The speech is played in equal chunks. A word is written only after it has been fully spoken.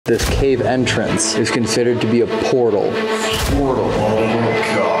This cave entrance is considered to be a portal. Portal, oh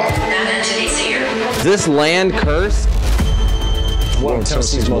my god. That entity's here. This land cursed? One of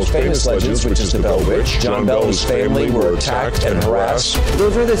Tennessee's most famous legends, which is the Bell Witch. John Bell and his family were attacked and harassed.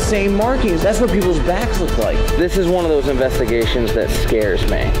 Those are the same markings. That's what people's backs look like. This is one of those investigations that scares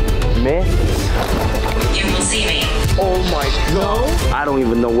me. Myth? You will see me. Oh my god. I don't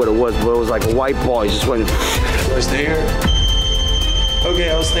even know what it was, but it was like a white ball. He just went. Do I stay here?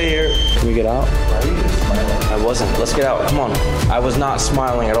 Okay, I'll stay here. Can we get out? Why are you just smiling? I wasn't. Let's get out. Come on. I was not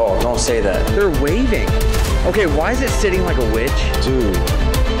smiling at all. Don't say that. They're waving. Okay, why is it sitting like a witch? Dude.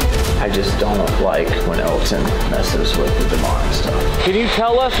 I just don't like when Elton messes with the demonic stuff. Can you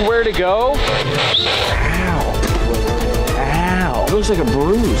tell us where to go? Ow. Ow. It looks like a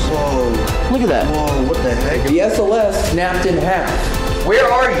bruise. Whoa. Look at that. Whoa, what the heck? The SLS snapped in half.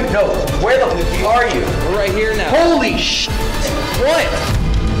 Where are you? No, where the f are you? We're right here now. Holy sh! What?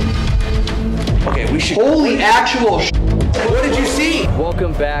 Okay, we should. Holy actual sh! What did you see?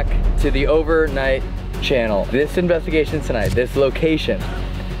 Welcome back to the Overnight channel. This investigation tonight, this location,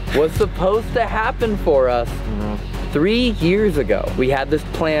 was supposed to happen for us 3 years ago. We had this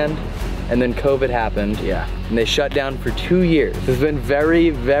planned, and then COVID happened. Yeah. And they shut down for 2 years. This has been very,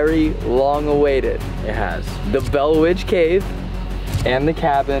 very long awaited. It has. The Bell Witch Cave, and the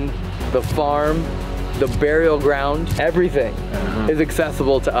cabin, the farm, the burial ground, everything is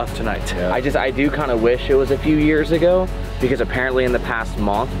accessible to us tonight. Yeah. I do kind of wish it was a few years ago, because apparently in the past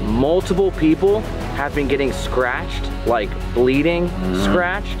month, multiple people have been getting scratched, like bleeding,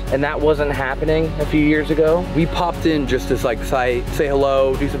 scratched, and that wasn't happening a few years ago. We popped in just to like say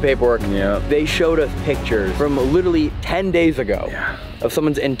hello, do some paperwork. Yeah. They showed us pictures from literally 10 days ago of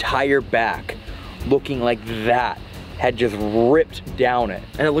someone's entire back looking like that. Had just ripped down it.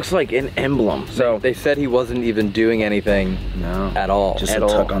 And it looks like an emblem. So they said he wasn't even doing anything at all. Just a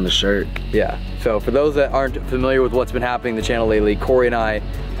tuck on the shirt. Yeah. So for those that aren't familiar with what's been happening in the channel lately, Corey and I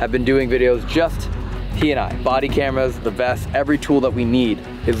have been doing videos, just he and I. Body cameras, the vest, every tool that we need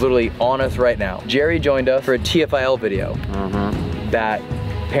is literally on us right now. Jerry joined us for a TFIL video that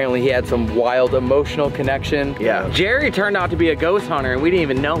apparently he had some wild emotional connection. Yeah. Jerry turned out to be a ghost hunter and we didn't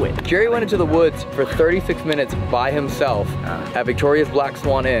even know it. Jerry went into the woods for 36 minutes by himself at Victoria's Black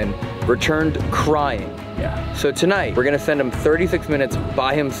Swan Inn, returned crying. Yeah. So tonight, we're gonna send him 36 minutes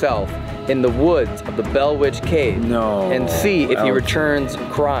by himself in the woods of the Bell Witch Cave. No. And see if he returns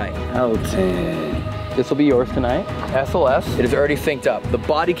crying. Elton. This will be yours tonight. SLS. It is already synced up. The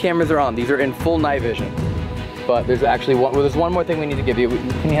body cameras are on. These are in full night vision. But there's actually there's one more thing we need to give you.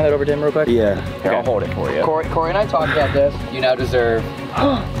 Can you hand that over to him real quick? Yeah. Here, I'll hold it for you. Corey and I talked about this. You now deserve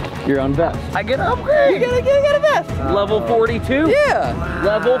your own vest. I get an upgrade. You get a vest. Level 42? Yeah.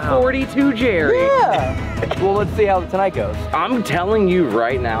 Level 42, Jerry. Yeah. Well, let's see how tonight goes. I'm telling you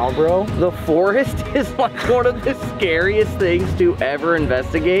right now, bro, the forest is like one of the scariest things to ever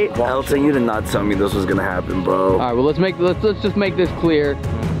investigate. Elton, you did not tell me this was gonna happen, bro. All right, well, let's just make this clear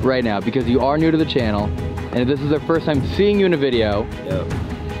right now, because you are new to the channel. And if this is their first time seeing you in a video,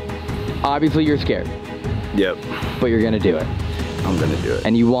 obviously you're scared. Yep. But you're gonna do it. I'm gonna do it.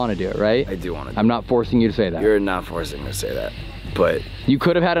 And you wanna do it, right? I do wanna do it. I'm not forcing you to say that. You're not forcing me to say that, but. You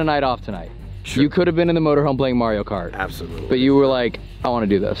could have had a night off tonight. Sure. You could have been in the motorhome playing Mario Kart. Absolutely. But you were like, I wanna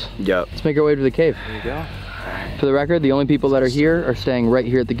do this. Yep. Let's make our way to the cave. There you go. For the record, the only people that are here are staying right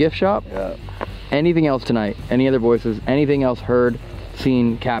here at the gift shop. Yep. Anything else tonight, any other voices, anything else heard,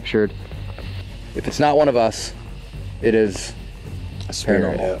 seen, captured, if it's not one of us, it is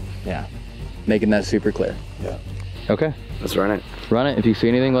paranormal. Yeah. Making that super clear. Yeah. Okay. Let's run it. Run it. If you see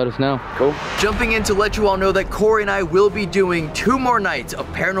anything, let us know. Cool. Jumping in to let you all know that Corey and I will be doing 2 more nights of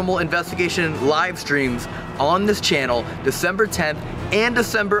paranormal investigation live streams on this channel, December 10th and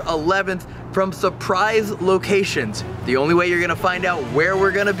December 11th, from surprise locations. The only way you're gonna find out where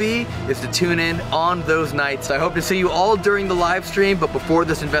we're gonna be is to tune in on those nights. I hope to see you all during the live stream, but before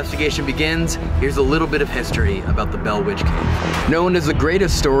this investigation begins, here's a little bit of history about the Bell Witch Cave. Known as the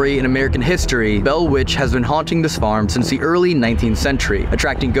greatest story in American history, Bell Witch has been haunting this farm since the early 19th century,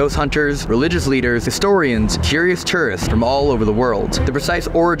 attracting ghost hunters, religious leaders, historians, curious tourists from all over the world. The precise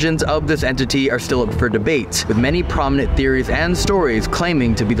origins of this entity are still up for debate, with many prominent theories and stories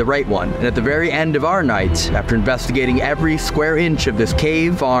claiming to be the right one, and at the the very end of our night, after investigating every square inch of this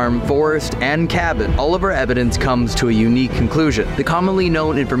cave, farm, forest, and cabin, all of our evidence comes to a unique conclusion. The commonly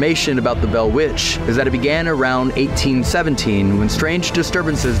known information about the Bell Witch is that it began around 1817 when strange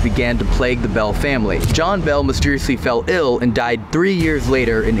disturbances began to plague the Bell family. John Bell mysteriously fell ill and died 3 years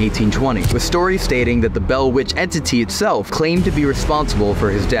later in 1820, with stories stating that the Bell Witch entity itself claimed to be responsible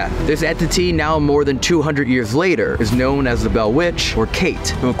for his death. This entity, now more than 200 years later, is known as the Bell Witch, or Kate,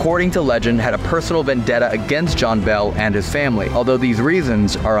 who according to legend had a personal vendetta against John Bell and his family, although these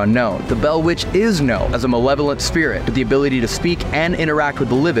reasons are unknown. The Bell Witch is known as a malevolent spirit with the ability to speak and interact with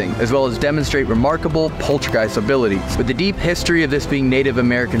the living, as well as demonstrate remarkable poltergeist abilities. With the deep history of this being Native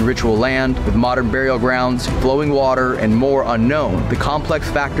American ritual land, with modern burial grounds, flowing water, and more unknown, the complex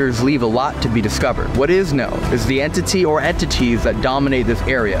factors leave a lot to be discovered. What is known is the entity or entities that dominate this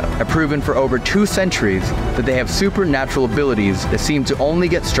area have proven for over 2 centuries that they have supernatural abilities that seem to only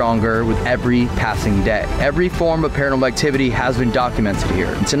get stronger with every passing day. Every form of paranormal activity has been documented here,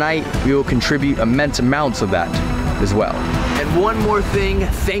 and tonight we will contribute immense amounts of that as well. And one more thing,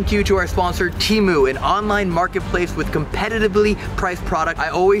 thank you to our sponsor Temu, an online marketplace with competitively priced product. I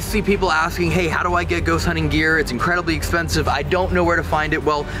always see people asking, hey, how do I get ghost hunting gear? It's incredibly expensive. I don't know where to find it.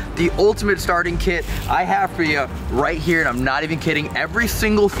 Well, the ultimate starting kit I have for you right here, and I'm not even kidding. Every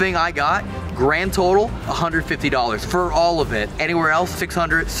single thing I got, grand total, $150 for all of it. Anywhere else,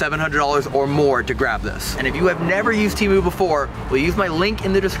 $600, $700 or more to grab this. And if you have never used Temu before, well, use my link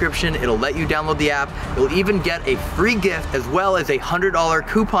in the description. It'll let you download the app. You'll even get a free gift as well as a $100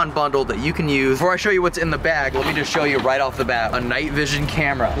 coupon bundle that you can use. Before I show you what's in the bag, let me just show you right off the bat. A night vision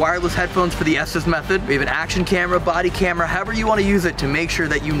camera, wireless headphones for the Estes method. We have an action camera, body camera, however you want to use it to make sure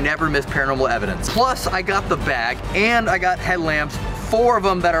that you never miss paranormal evidence. Plus, I got the bag and I got headlamps. 4 of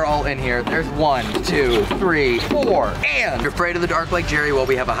them that are all in here. There's 1, 2, 3, 4. And if you're afraid of the dark like Jerry, well,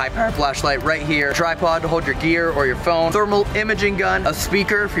 we have a high-powered flashlight right here, tripod to hold your gear or your phone, thermal imaging gun, a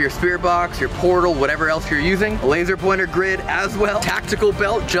speaker for your spirit box, your portal, whatever else you're using, a laser pointer grid as well, tactical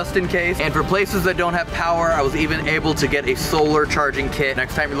belt just in case. And for places that don't have power, I was even able to get a solar charging kit.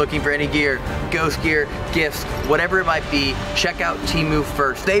 Next time you're looking for any gear, ghost gear, gifts, whatever it might be, check out Temu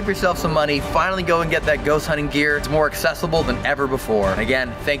first. Save yourself some money, finally go and get that ghost hunting gear. It's more accessible than ever before.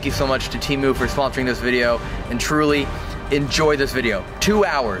 Again, thank you so much to Temu for sponsoring this video, and truly enjoy this video. 2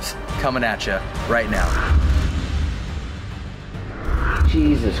 hours coming at you right now.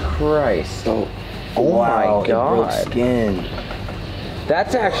 Jesus Christ. Oh wow, my God. Skin.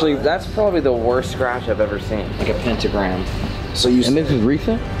 That's probably the worst scratch I've ever seen. Like a pentagram. So you, and this is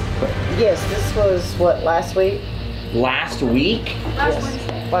recent? Yes, this was what, last week? Last week? Yes.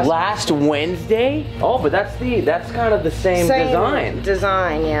 Last Wednesday? Oh, but that's kind of the same design.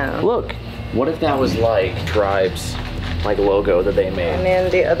 Design, yeah. Look, what if that was like Tribe's like logo that they made? And then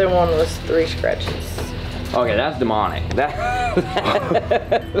the other one was 3 scratches. Okay, that's demonic. That's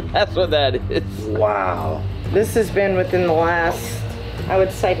what that is. Wow. This has been within the last, I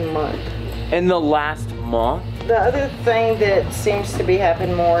would say, month. In the last month? The other thing that seems to be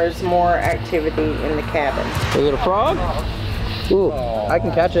happening more is more activity in the cabin. Is it a frog? Ooh, I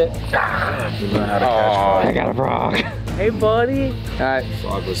can catch it. You know how to catch frogs. I got a frog. Hey, buddy. Alright.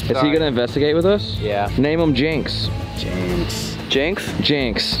 Frog was Is he gonna investigate with us? Yeah. Name him Jinx. Jinx. Jinx?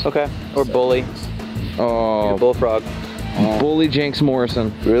 Jinx. Okay. Or Bully. Oh. Bullfrog. Bully Jinx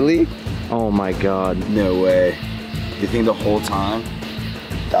Morrison. Really? Oh my God. No way. You think the whole time?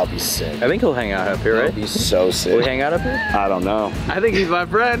 That'll be sick. I think he'll hang out up here, right? That'll be so sick. Will he hang out up here? I don't know. I think he's my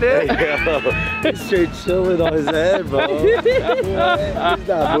friend, dude. He's straight chilling on his head, bro. He's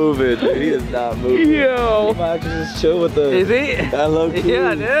not moving. He is not moving. Yo. He might just chill with us. Is he? That low key.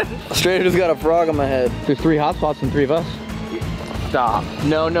 Yeah, dude. Straight just got a frog on my head. There's 3 hotspots and 3 of us. Stop.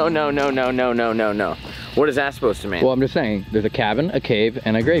 No. What is that supposed to mean? Well, I'm just saying, there's a cabin, a cave,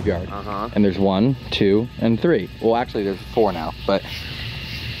 and a graveyard. And there's 1, 2, and 3. Well, actually, there's 4 now, but...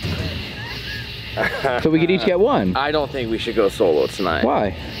 So we could each get 1. I don't think we should go solo tonight.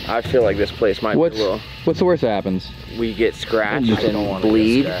 Why? I feel like this place might be a little... What's the worst that happens? We get scratched and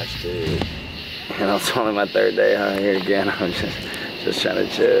bleed. And it's only my 3rd day out here again. I'm just trying to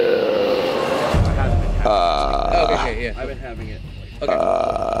chill. Okay, yeah. I've been having it.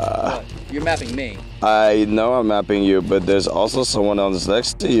 Okay. You're mapping me. I know I'm mapping you, but there's also someone else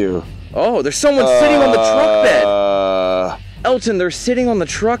next to you. Oh, there's someone sitting on the truck bed. Elton, they're sitting on the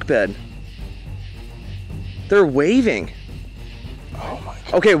truck bed. They're waving. Oh my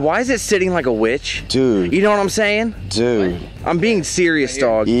God. Okay, why is it sitting like a witch? Dude. You know what I'm saying? Dude. I'm being serious,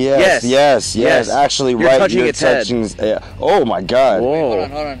 dog. Yes. Actually, you're touching its head. Yeah. Oh my God. Whoa.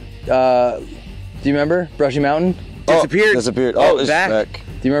 Hold on. Do you remember Brushy Mountain? Disappeared. Disappeared. Oh, it's back. back.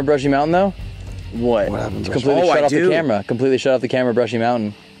 Do you remember Brushy Mountain though? What? What happened to Completely Oh, shut I off do. the camera. Completely shut off the camera, Brushy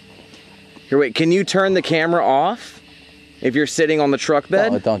Mountain. Here, wait, can you turn the camera off if you're sitting on the truck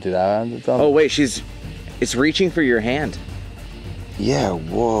bed? No, don't do that. Oh, wait, it's reaching for your hand. Yeah,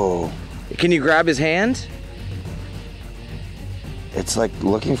 whoa. Can you grab his hand? It's like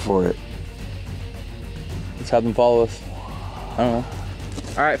looking for it. Let's have them follow us. I don't know.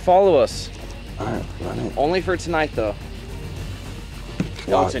 All right, follow us. All right, run it. Only for tonight, though.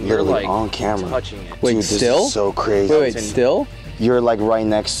 Wow, Elton, you're literally like on camera. touching it. Wait, Dude, this still? is so crazy. Wait, still? You're like right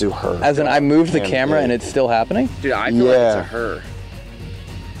next to her. As in, I moved the camera and it's still happening? Dude, I feel like it's Yeah. a her.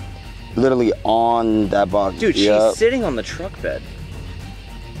 Literally on that box. Dude, Yep. she's sitting on the truck bed.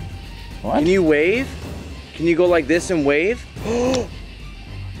 What? Can you wave? Can you go like this and wave?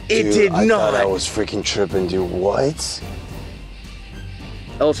 It Dude, did I not. thought I was freaking tripping, dude. What?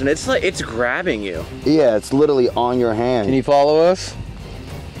 Elton, it's like it's grabbing you. Yeah, it's literally on your hand. Can you follow us?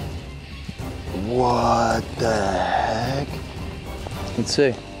 What the heck? Let's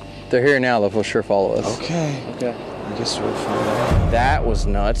see. They're here now. They'll for sure follow us. Okay. Okay. I guess we'll find out. That was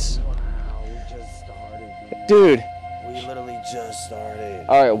nuts. We just started. Dude. We literally just started.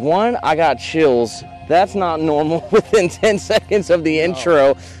 All right, one, I got chills. That's not normal within 10 seconds of the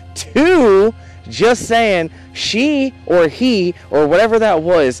intro. Two, just saying, she or he or whatever that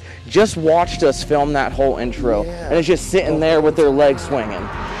was just watched us film that whole intro. Yeah. And it's just sitting there with their legs swinging.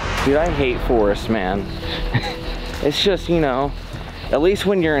 Dude, I hate forests, man. It's just, you know, at least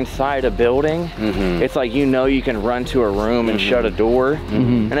when you're inside a building, it's like, you know, you can run to a room and shut a door.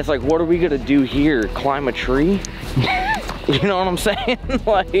 And it's like, what are we gonna do here? Climb a tree? You know what I'm saying?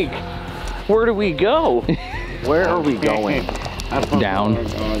 Like, where do we go? Where are we going? Down.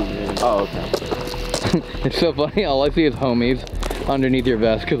 Oh, okay. It's so funny. All I see is homies underneath your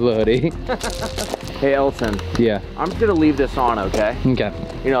vest because of the hoodie. Hey, Elton, Yeah. I'm just gonna leave this on, okay? Okay.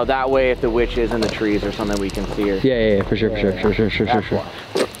 You know, that way if the witch is in the trees or something, we can see her. Yeah, for sure. That's why.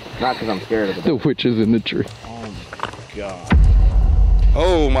 Not because I'm scared of it. The witch is in the tree. God.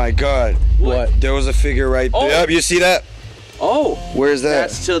 Oh my God. What? There was a figure right there. Oh. Yep, you see that? Oh, Where's that?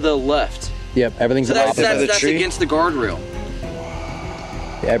 that's to the left. Yep, everything's So that's, opposite. the that's tree? against the guardrail.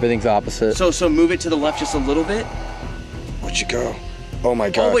 Yeah, everything's opposite. So move it to the left just a little bit. Where'd you go? Oh my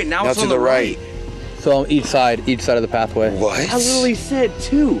God. Oh wait, now it's to on the right. So on each side of the pathway. What? I literally said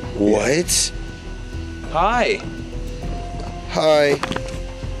two. What? Hi. Hi.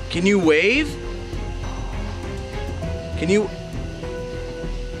 Can you wave? Can you?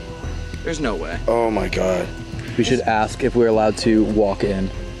 There's no way. Oh my God. We should ask if we're allowed to walk in.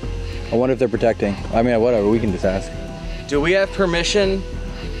 I wonder if they're protecting. I mean, whatever, we can just ask. Do we have permission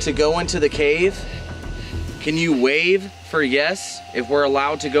to go into the cave? Can you wave for yes if we're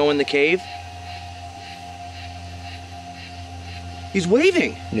allowed to go in the cave? He's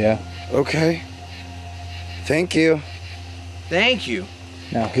waving. Yeah. Okay. Thank you. Thank you.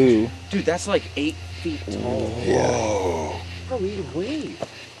 Now who? Dude, that's like 8 feet tall. Whoa. Bro, he waved.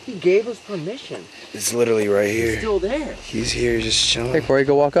 He gave us permission. It's literally right He's here. still there. He's here just Hey, chilling. Corey,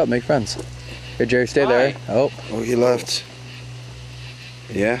 go walk up, make friends. Here, Jerry, stay there. Hi. Oh, Oh, he left.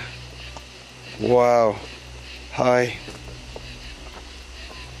 Yeah. Wow. Hi.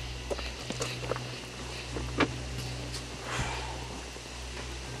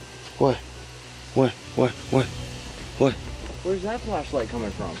 What? What? Where's that flashlight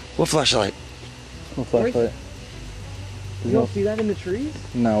coming from? What flashlight? no flashlight. You don't see that in the trees?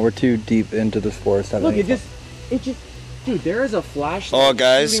 No, we're too deep into this forest. to have Look, any it just, dude, there is a flashlight. Oh,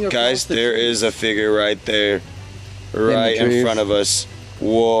 guys, shooting across the there trees. is a figure right there. Right in trees. front of us.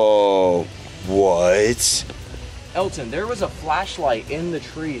 Whoa. What? Elton, there was a flashlight in the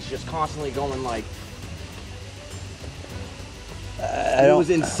trees just constantly going like, I it don't. was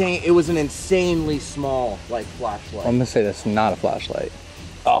insane. It was an insanely small like flashlight. I'm gonna say that's not a flashlight.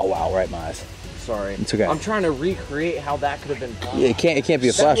 Oh wow, right in my eyes. Sorry. It's okay. I'm trying to recreate how that could have been done. Yeah, it can't be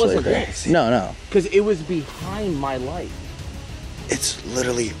a That flashlight. wasn't right? it. No. Because it was behind my light. It's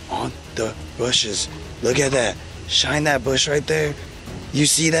literally on the bushes. Look at that. Shine that bush right there. You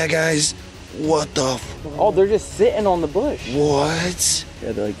see that, guys? What the Oh, they're just sitting on the bush. what?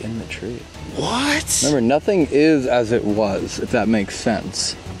 Yeah, they're like in the tree. What? Remember, nothing is as it was, if that makes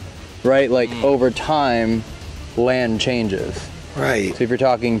sense. Right? Like over time, land changes. Right. So if you're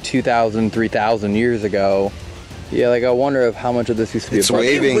talking 2,000, 3,000 years ago, yeah, like I wonder if how much of this used to be It's a park.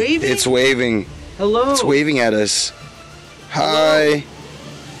 waving. waving? It's waving. Hello. It's waving at us. Hi.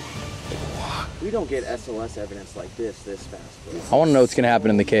 We don't get SOS evidence like this fast. Bro. I want to know what's going to happen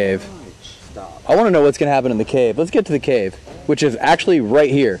in the cave. Stop. I want to know what's going to happen in the cave. Let's get to the cave, which is actually right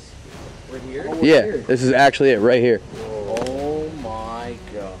here. We're here? Yeah, this is actually it right here. Oh my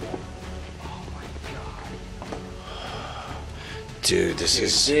god. Dude, this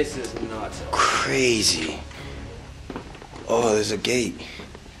is nuts. crazy. Oh, there's a gate.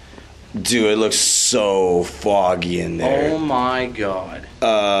 Dude, it looks so foggy in there. Oh my god.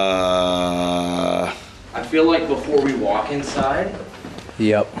 I feel like before we walk inside,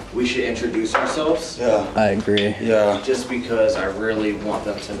 Yep, we should introduce ourselves. Yeah. I agree. Yeah. Just because I really want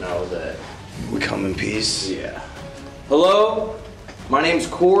them to know that. We come in peace. Yeah. Hello, my name's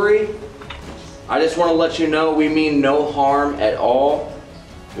Corey. I just want to let you know we mean no harm at all.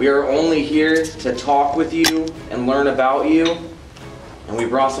 We are only here to talk with you and learn about you. And we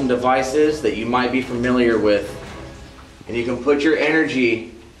brought some devices that you might be familiar with. And you can put your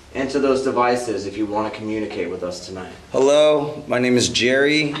energy into those devices if you want to communicate with us tonight. Hello, my name is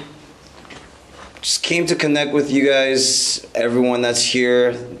Jerry. Just came to connect with you guys, everyone that's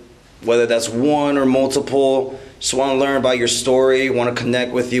here, whether that's one or multiple. Just want to learn about your story, want to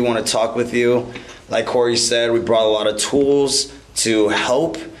connect with you, want to talk with you. Like Corey said, we brought a lot of tools to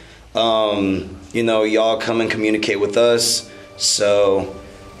help. You know, y'all come and communicate with us. So,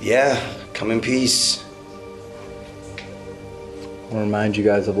 yeah, come in peace. I want to remind you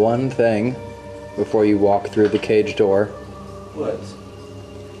guys of one thing before you walk through the cage door. What?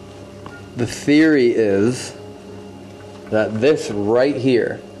 The theory is that this right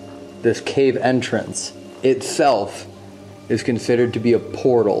here, this cave entrance itself, is considered to be a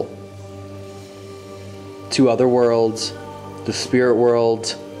portal to other worlds, the spirit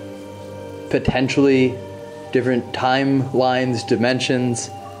world, potentially different timelines, dimensions.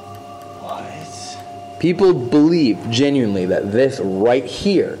 What? People believe genuinely that this right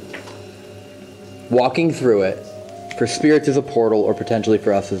here, walking through it, for spirits is a portal, or potentially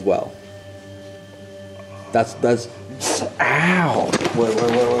for us as well. That's ow. What?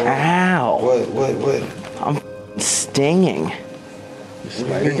 Ow. What? I'm stinging.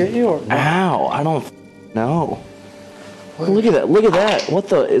 Spider get you or Ow, I don't know. Look at that, look at that. What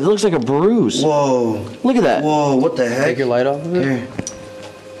the, it looks like a bruise. Whoa. Look at that. Whoa, what the heck? take your light off of it? Here.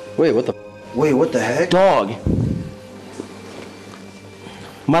 Wait, what the Wait, what the heck? Dog.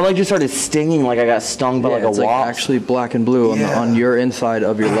 My leg just started stinging like I got stung by like a it's wasp. like actually black and blue on your inside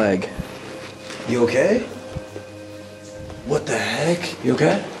of your leg. You okay? What the heck? You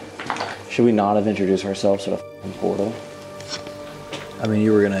okay? Should we not have introduced ourselves to the f***ing portal? I mean,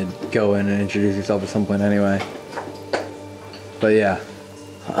 you were gonna go in and introduce yourself at some point anyway. But yeah,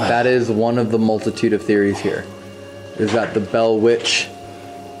 that is one of the multitude of theories here. Is that the Bell Witch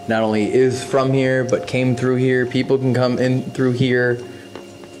not only is from here, but came through here. People can come in through here.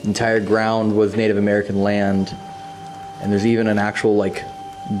 The entire ground was Native American land. And there's even an actual like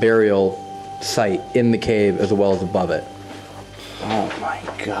burial site in the cave as well as above it. Oh my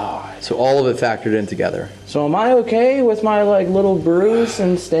god. So all of it factored in together. So am I okay with my like little bruise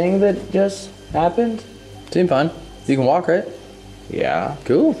and sting that just happened? Seem fine. You can walk, right? Yeah.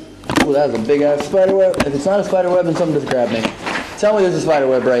 Cool. Ooh, that was a big ass spider web. If it's not a spider web, then something just grabbed me. Tell me there's a spider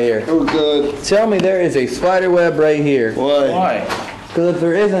web right here. Oh, good. Tell me there is a spider web right here. Why? Because if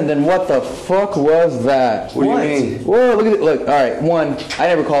there isn't, then what the fuck was that? What do you mean? Whoa, look at it. Look, all right. One, I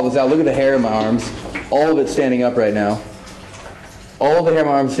never called this out. Look at the hair in my arms. All of it standing up right now. All of the hair in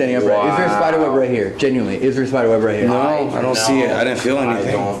my arms standing up right. Is there a spider web right here? Genuinely, is there a spider web right here? No, I don't see it. I didn't feel anything.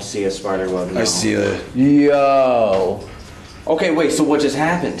 I don't see a spider web. No. I see a... Yo. Okay, wait, so what just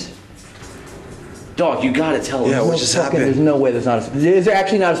happened? Dog, you gotta tell us. Yeah, what just There's happened? no way there's not a... Is there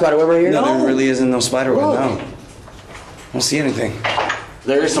actually not a spider web right here? No, there really isn't no spider web, Look. no. I don't see anything.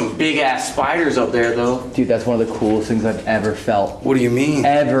 There are some big ass spiders up there though. Dude, that's one of the coolest things I've ever felt. What do you mean?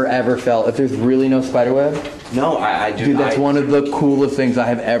 Ever felt. If there's really no spider web, No, I do. dude, that's one of the coolest things I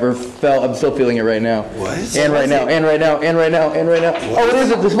have ever felt. I'm still feeling it right now. What? And right now, and right now, and right now, and right now. Oh, it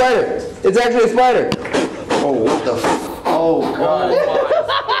is, it's a spider. It's actually a spider. Oh, what the Oh, God.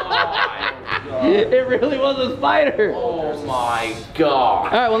 It really was a spider. Oh my god.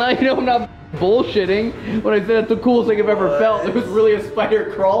 All right, well now you know I'm not bullshitting when I said it's the coolest thing I've ever felt. There was really a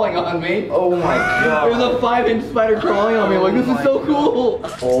spider crawling on me. Oh, my God. There was a 5-inch spider crawling on me. I'm like, this is so cool.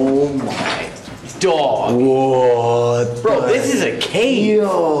 Oh my dog. What? Bro, this is a cave.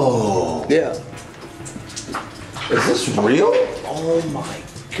 Yo. Yeah. Is this real? Oh my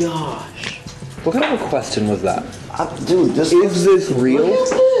gosh. What kind of a question was that? Dude, this Is this real?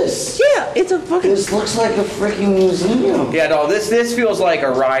 Look at this. Yeah, it's a fucking. This looks like a freaking museum. Yeah, dog. This feels like a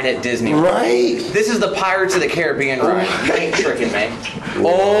ride at Disney. Right? This is the Pirates of the Caribbean ride. You ain't tricking me.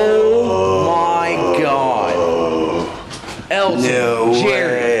 Oh my god. Elton, No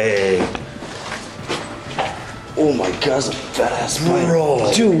Jerry. way. Oh my God, it's a fat ass spider.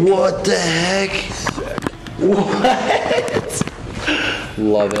 Bro. Dude, what the heck? What?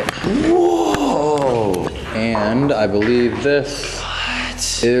 Love it. Whoa. Whoa! And I believe this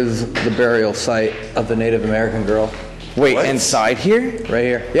is the burial site of the Native American girl. Wait, inside here? Right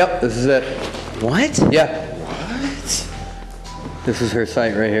here. Yep, this is it. What? Yeah. What? This is her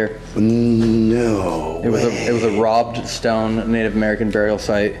site right here. No. It was a robbed stone Native American burial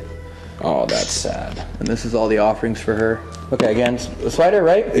site. Oh, that's sad. And this is all the offerings for her. Okay, again, the slider,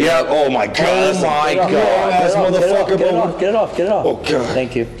 right? Yeah. Oh my God. Oh my God. This motherfucker. Get it off. Oh God.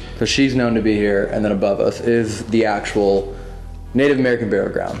 Thank you. So she's known to be here, and then above us is the actual Native American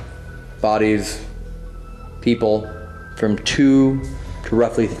burial ground. Bodies, people from 2 to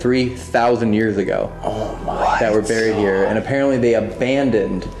roughly 3,000 years ago. Oh my. That were buried here, and apparently they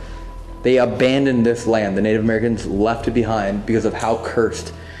abandoned this land. The Native Americans left it behind because of how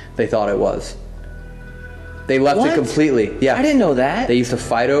cursed they thought it was. They left it completely. Yeah. I didn't know that. They used to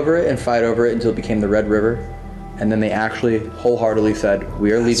fight over it until it became the Red River. And then they actually wholeheartedly said,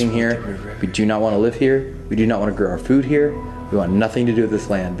 we are leaving here. We do not want to live here. We do not want to grow our food here. We want nothing to do with this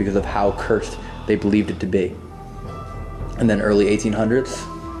land because of how cursed they believed it to be. And then early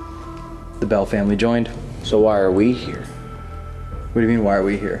 1800s, the Bell family joined. So why are we here? What do you mean, why are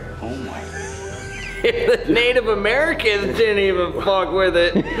we here? Oh my. If the Native Americans didn't even fuck with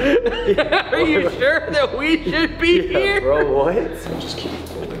it, are you sure that we should be here? Bro, what? Just keep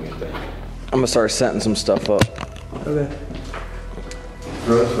holding it there. I'm gonna start setting some stuff up. Okay.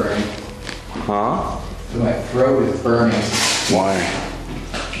 Throat's burning. Huh? My throat is burning. Why?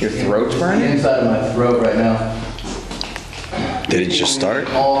 Your throat's The burning? inside of my throat right now. Did it just start?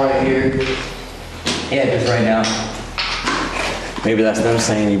 All right here. Yeah, just right now. Maybe that's them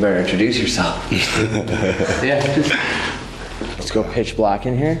saying you better introduce yourself. Yeah, just Let's go pitch black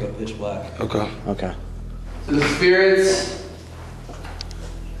in here. go pitch black. Okay. Okay. So the spirits,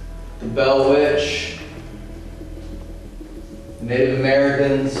 the Bell Witch, the Native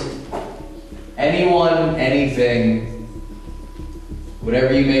Americans, anyone, anything,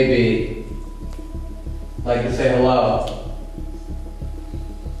 whatever you may be, like to say hello.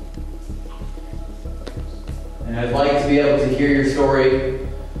 And I'd like to be able to hear your story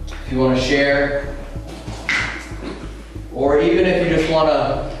if you want to share, or even if you just want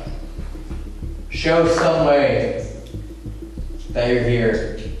to show some way that you're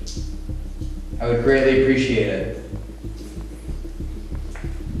here. I would greatly appreciate it.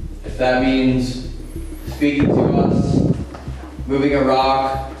 If that means speaking to us, moving a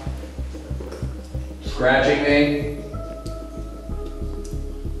rock, scratching me,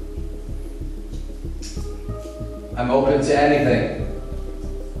 I'm open to anything.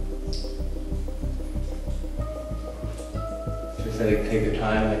 Just like take your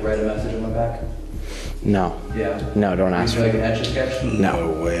time, like write a message on my back. No. Yeah. No, don't ask Like me. an etch a sketch?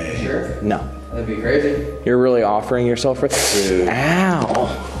 No way. Sure. No. That'd be crazy. You're really offering yourself for Dude. Ow.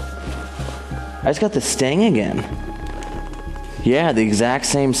 I just got the sting again. Yeah, the exact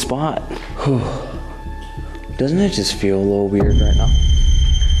same spot. Whew. Doesn't it just feel a little weird right now?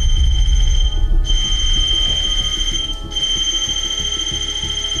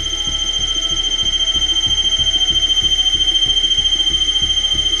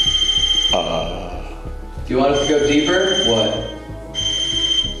 Do you want us to go deeper? What?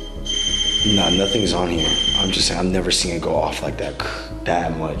 Nah, nothing's on here. I'm just saying, I've never seen it go off like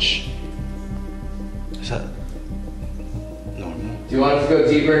that much. Is that normal? Do you want us to go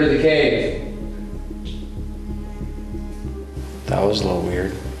deeper into the cave? That was a little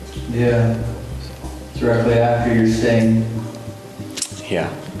weird. Yeah. Directly after your sting. Yeah.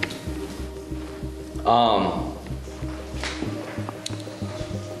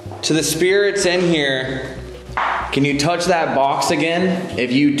 To the spirits in here, can you touch that box again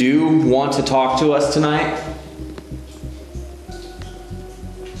if you do want to talk to us tonight?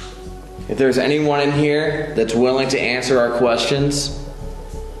 If there's anyone in here that's willing to answer our questions,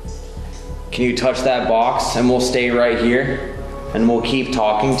 can you touch that box and we'll stay right here and we'll keep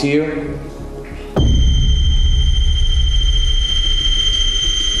talking to you?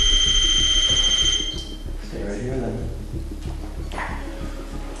 Stay right here then.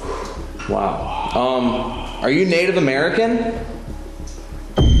 Wow. Are you Native American?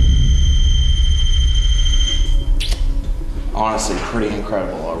 Honestly, pretty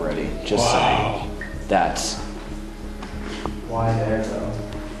incredible already. Just saying. That's. Why there though?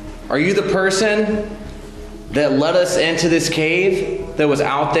 Are you the person that led us into this cave that was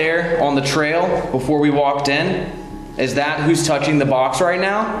out there on the trail before we walked in? Is that who's touching the box right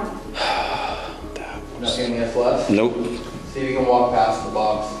now? Nothing else left? Nope. See if you can walk past the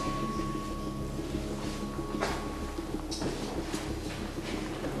box.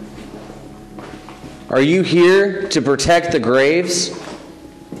 Are you here to protect the graves?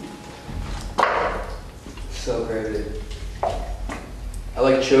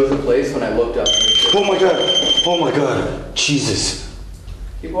 like chose a place when I looked up. Oh my god. Oh my god. Jesus.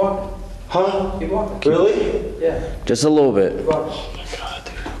 Keep walking. Huh? Keep walking. Really? Yeah. Just a little bit. Keep walking. Oh my god,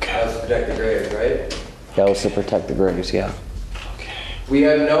 dude. That Okay. was to protect the graves, right? That was to protect the graves, yeah. Okay. We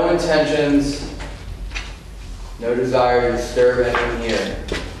have no intentions, no desire to disturb anyone here.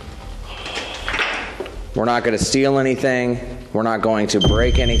 We're not going to steal anything. We're not going to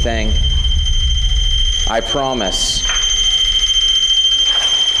break anything. I promise.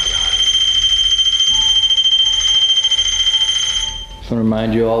 Just want to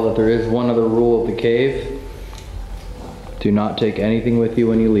remind you all that there is one other rule of the cave. Do not take anything with you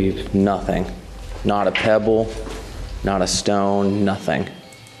when you leave. Nothing. Not a pebble, not a stone, nothing.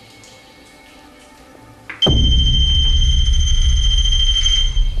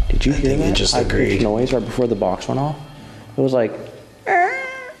 Did you hear think that? he just I heard agreed. noise right before the box went off. It was like,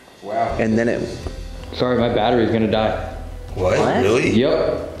 Wow. and then it. Sorry, my battery's gonna die. What? What? Really?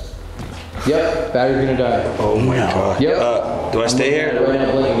 Yep. Yep, battery's gonna die. Oh my god. Yep. Do I stay here? Right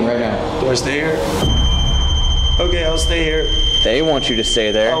now, blinking right now. Do I stay here? Okay, I'll stay here. They want you to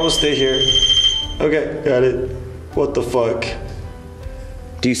stay there. I will stay here. Okay, got it. What the fuck?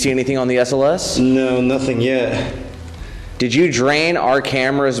 Do you see anything on the SLS? No, nothing yet. Did you drain our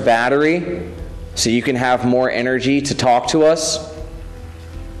camera's battery so you can have more energy to talk to us?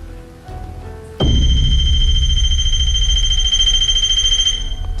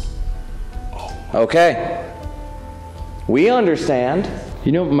 Okay. We understand.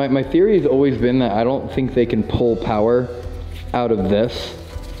 You know, my theory has always been that I don't think they can pull power out of this.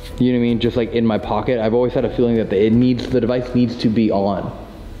 You know what I mean? Just like in my pocket. I've always had a feeling that the device needs to be on.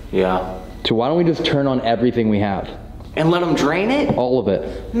 Yeah. So why don't we just turn on everything we have? And let them drain it? All of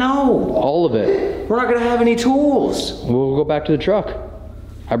it. No. All of it. We're not going to have any tools. We'll go back to the truck.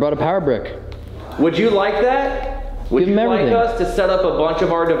 I brought a power brick. Would you like that? Would Give you them like everything. us to set up a bunch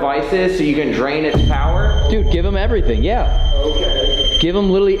of our devices so you can drain its power? Dude, give them everything, yeah. Okay. Give them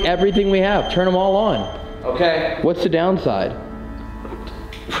literally everything we have. Turn them all on. Okay. What's the downside?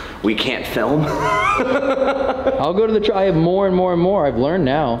 We can't film. I'll go to the truck. I have more and more and more. I've learned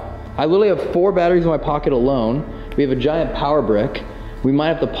now. I literally have 4 batteries in my pocket alone. We have a giant power brick. We might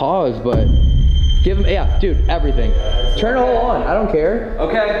have to pause, but give them, yeah, dude, everything. Turn it all on. I don't care.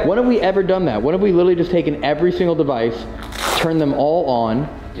 Okay. When have we ever done that? When have we literally just taken every single device, turned them all on?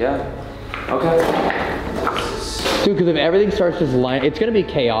 Yeah. Okay. Dude, because if everything starts just line, it's going to be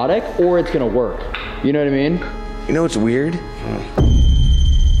chaotic or it's going to work. You know what I mean? You know what's weird?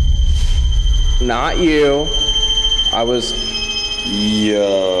 Not you. I was.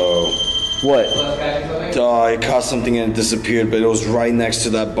 Yo. What? Oh, I caught something and it disappeared, but it was right next to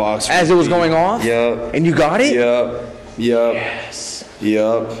that box. As it was going off? Yep. And you got it? Yep. Yep. Yes.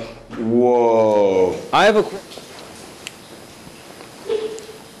 Yep. Whoa. I have a.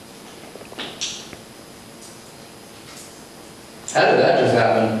 How did that just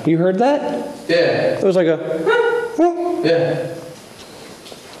happen? You heard that? Yeah. It was like a. Yeah.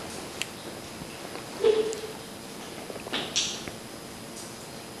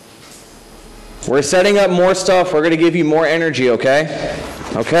 We're setting up more stuff. We're gonna give you more energy, okay?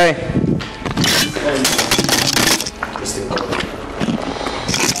 Okay.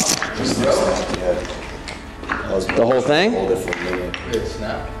 The whole thing It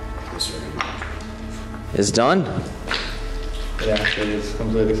snapped. is done. It actually is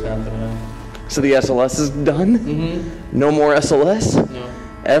completely snapping now. So the SLS is done? Mm-hmm. No more SLS? No.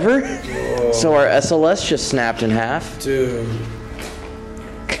 Ever? Whoa. So our SLS just snapped in half? Dude.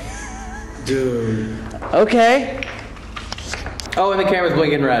 Dude. Okay. Oh, and the camera's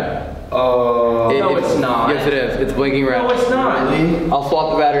blinking red. Oh. No, it's not. Yes, it is. It's blinking red. No, it's not. Really? I'll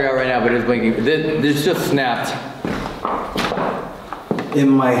swap the battery out right now, but it's blinking. This just snapped. In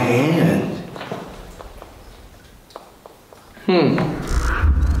my hand.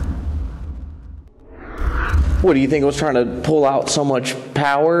 What, do you think it was trying to pull out so much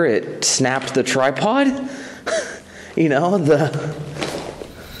power it snapped the tripod? You know,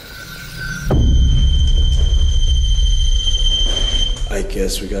 I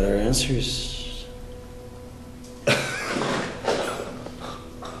guess we got our answers.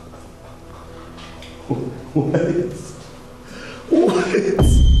 What? What?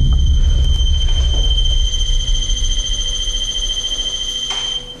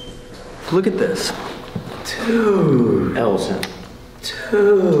 Look at this. Dude. Elton.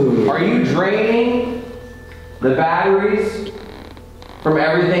 Dude. Are you draining the batteries from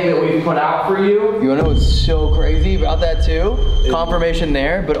everything that we've put out for you? You wanna know what's so crazy about that too? Confirmation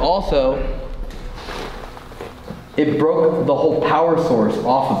there, but also, it broke the whole power source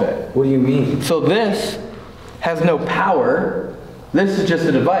off of it. What do you mean? So this has no power, This is just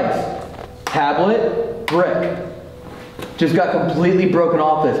a device. Tablet, brick. Just got completely broken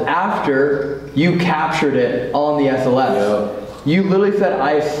off this after you captured it on the SLS. Yep. You literally said,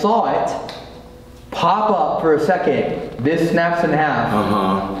 I saw it pop up for a second. This snaps in half.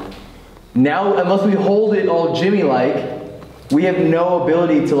 Now, unless we hold it all Jimmy-like, we have no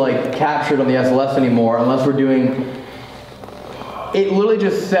ability to like capture it on the SLS anymore unless we're doing... It literally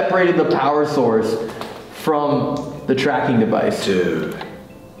just separated the power source from the tracking device. Dude.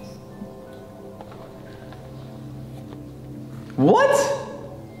 What?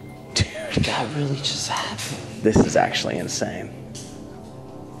 Dude, that really just happened. This is actually insane.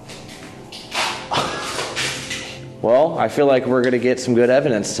 Well, I feel like we're gonna get some good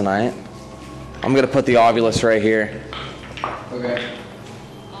evidence tonight. I'm gonna put the ovulus right here. Okay.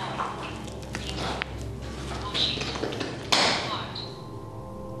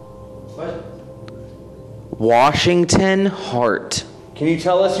 What? Washington Hart. Can you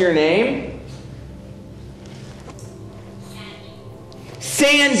tell us your name?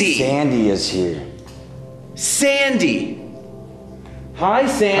 Sandy. Sandy is here. Sandy. Hi,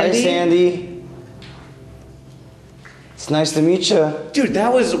 Sandy. Hi, Sandy. It's nice to meet you. Dude,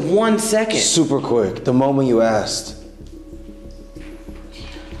 that was 1 second. Super quick, the moment you asked.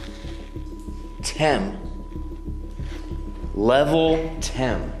 Tem. Level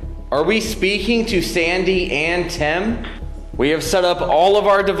Tem. Are we speaking to Sandy and Tem? We have set up all of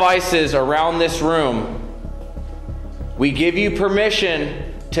our devices around this room. We give you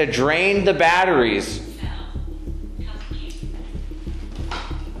permission to drain the batteries.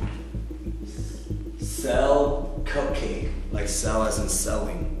 Sell cupcake. Like sell as in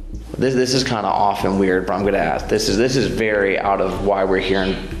selling. This is kind of off and weird, but I'm gonna ask. This is very out of why we're here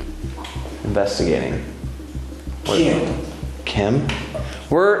and investigating. Kim?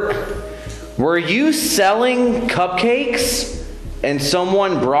 Were you selling cupcakes and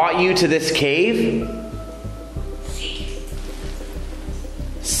someone brought you to this cave?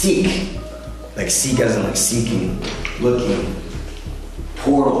 Seek. Like seek as in like seeking, looking.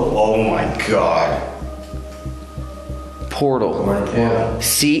 Portal. Oh my god. Portal. Yeah.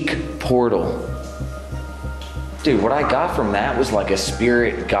 Seek portal. Dude, what I got from that was like a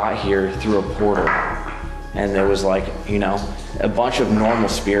spirit got here through a portal. And there was like, you know, a bunch of normal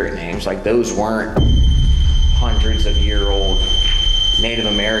spirit names. Like those weren't hundreds of year old Native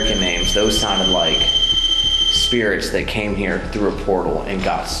American names. Those sounded like spirits that came here through a portal and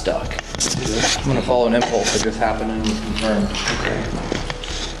got stuck. I'm gonna follow an impulse that just happened and was confirmed. Okay.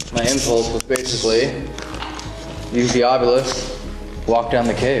 My impulse was basically use the ovulus, walk down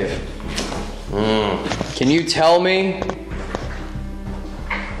the cave. Can you tell me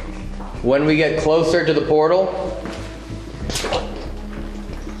when we get closer to the portal?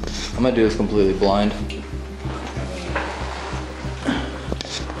 I'm gonna do this completely blind.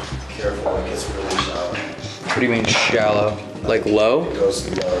 Careful, it gets really shallow. What do you mean shallow? Like low? It goes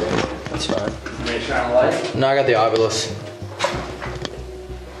low. That's fine. You ready to shine a light? No, I got the ovulus.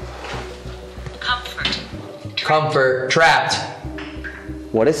 Comfort, trapped.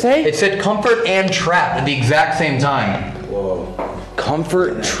 What'd it say? It said comfort and trapped at the exact same time. Whoa.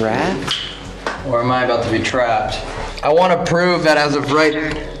 Comfort trapped? Or am I about to be trapped? I want to prove that as of right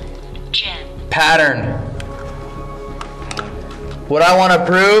pattern. What I want to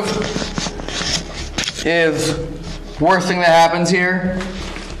prove is worst thing that happens here.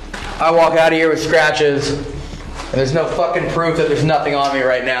 I walk out of here with scratches, and there's no fucking proof that there's nothing on me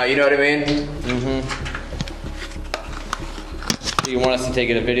right now. You know what I mean? Mm-hmm. Do you want us to take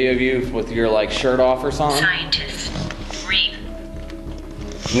a video of you with your like shirt off or something? Scientists, reap.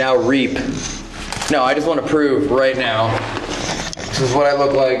 Now reap. No, I just want to prove right now. This is what I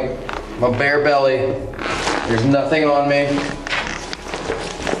look like. My bare belly. There's nothing on me.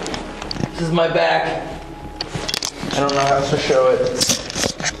 This is my back. I don't know how else to show it.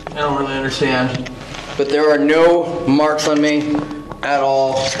 I don't really understand. But there are no marks on me at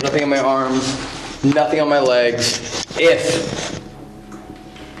all. Nothing on my arms. Nothing on my legs. If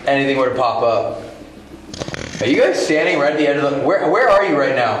anything were to pop up. Are you guys standing right at the edge of the... Where are you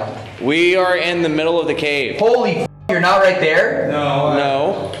right now? We are in the middle of the cave. Holy f***, you're not right there? No.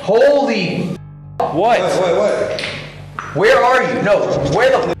 No. Holy What? What? where are you? No, where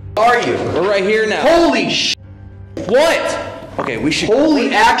the f*** are you? We're right here now. Holy sh**. What? Okay, we should...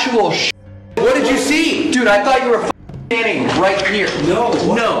 Holy actual sh**. What did you see? Dude, I thought you were standing right here. No.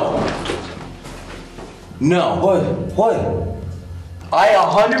 What? No. What? I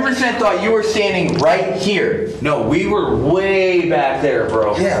 100% thought you were standing right here. No, we were way back there,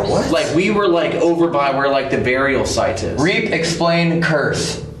 bro. Yeah, what? Like, we were like over by where like the burial site is. Reap, explain,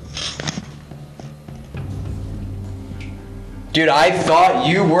 curse. Dude, I thought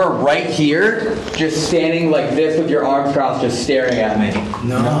you were right here, just standing like this with your arms crossed, just staring at me.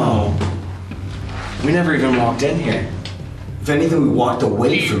 No. We never even walked in here. If anything, we walked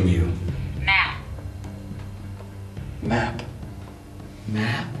away from you. Map. Map.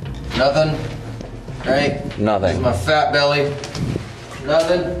 Map? Nothing. Right? Nothing. This is my fat belly.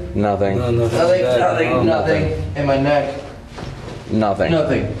 Nothing. Nothing. Nothing. In my neck. Nothing.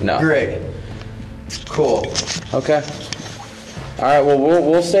 Nothing. No. Great. Cool. Okay. All right. Well,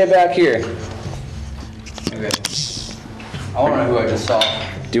 we'll stay back here. Okay. I want to know who I just saw.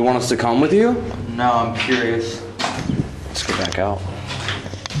 Do you want us to come with you? No, I'm curious. Let's go back out.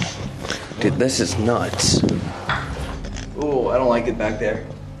 Dude, this is nuts. Ooh, I don't like it back there.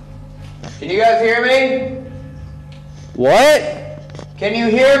 Can you guys hear me? What? Can you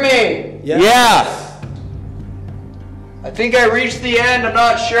hear me? Yeah. I think I reached the end, I'm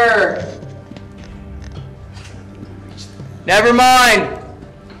not sure. Never mind.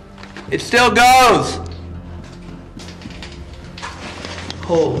 It still goes.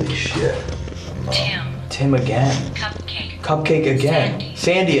 Holy shit. Tim again. Cupcake. Cupcake again.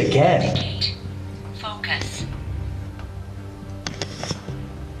 Sandy again. Indicate. Focus.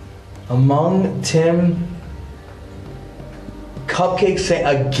 Among Tim. Cupcake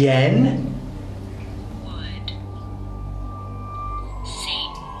again? Wood.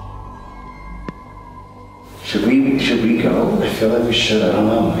 Satan. Should we go? I feel like we should. I don't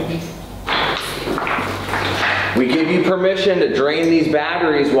know, Mike. We give you permission to drain these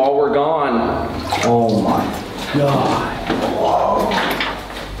batteries while we're gone. Oh my God.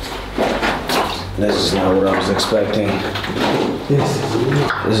 This is not what I was expecting.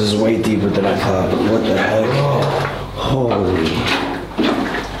 This is way deeper than I thought. What the heck? Holy.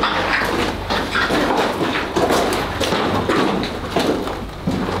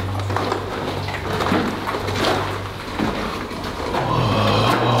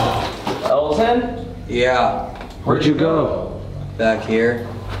 Elton? Yeah. Where'd you go? Back here.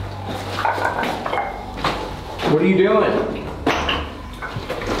 What are you doing?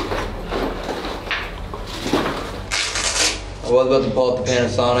 I was about to pull out the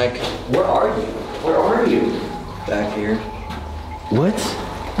Panasonic. Where are you? Where are you? Back here. What?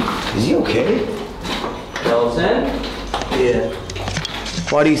 Is he okay? Elton? Yeah.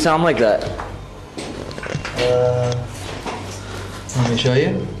 Why do you sound like that? Let me show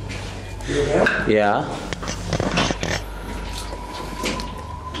you. Yeah.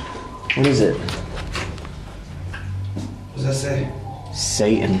 What is it? What does that say?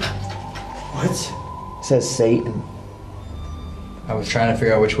 Satan. What? It says Satan. I was trying to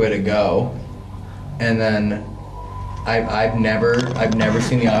figure out which way to go, and then I've never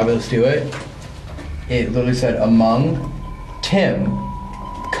seen the Obelisk do it. It literally said among Tim,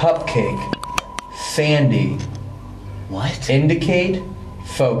 Cupcake, Sandy. What? Indicate,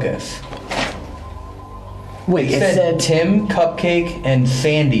 focus. Wait, It said Tim, Cupcake, and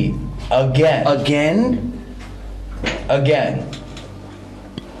Sandy again. Again? Again.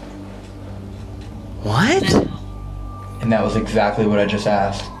 What? And that was exactly what I just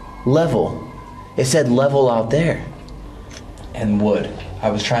asked. Level. It said level out there. And wood. I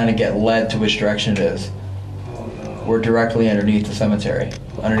was trying to get led to which direction it is. We're directly underneath the cemetery,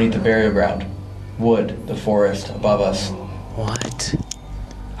 underneath the burial ground. Wood, the forest above us. What?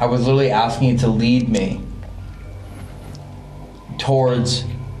 I was literally asking you to lead me towards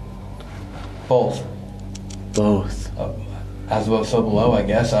both. Both. As above, so below, I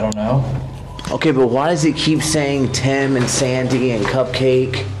guess. I don't know. Okay, but why does it keep saying Tim and Sandy and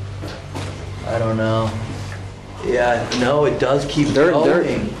Cupcake? I don't know. Yeah, no, it does keep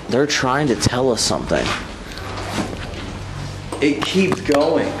going. They're trying to tell us something. It keeps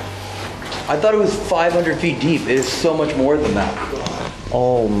going. I thought it was 500 feet deep. It is so much more than that.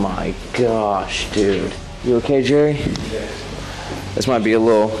 Oh my gosh, dude. You okay, Jerry? This might be a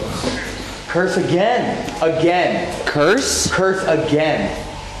little... Curse again. Again. Curse? Curse again.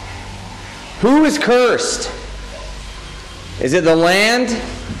 Who is cursed? Is it the land?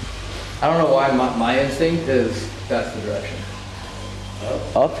 I don't know why my instinct is that's the direction.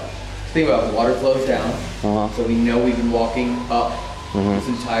 Up? Think about it, water flows down, Uh-huh. so we know we've been walking up this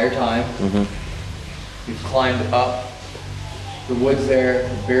entire time. We've climbed up. The wood's there,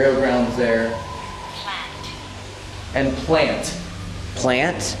 the burial ground's there. Plant. And plant.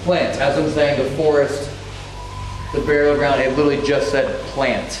 Plant? Plant. As I'm saying, the forest, the burial ground, it literally just said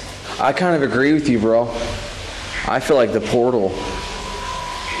plant. I kind of agree with you, bro. I feel like the portal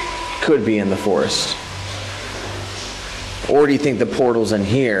could be in the forest. Or do you think the portal's in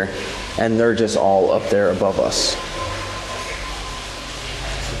here and they're just all up there above us?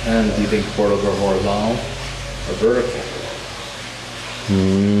 And do you think portals are horizontal or vertical?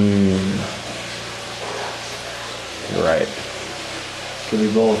 Right. Could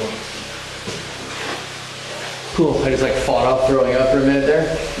be both. Cool. I just like fought off throwing up for a minute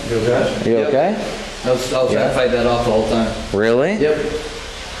there. You okay? You Yep. okay? I was trying to fight that off the whole time. Really? Yep.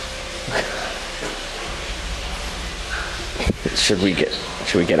 Should we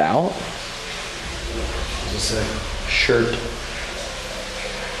get out? Just say. Shirt.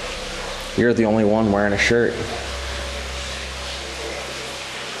 You're the only one wearing a shirt.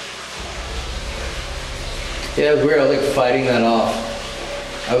 Yeah, it was weird. I was like fighting that off.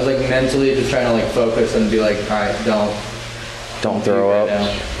 I was like mentally just trying to like focus and be like, all right, Don't throw right up.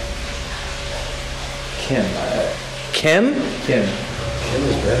 now. Kim. Kim? Kim. Kim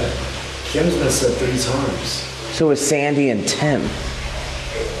is bad. Kim's been said 3 times. So is Sandy and Tim.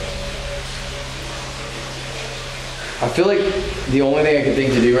 I feel like the only thing I can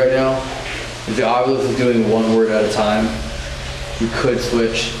think to do right now is the Oculus is doing one word at a time. We could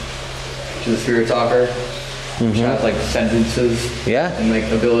switch to the Spirit Talker, which has like sentences Yeah. and like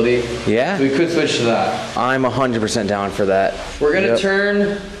ability. Yeah. So we could switch to that. I'm 100% down for that. We're gonna Yep.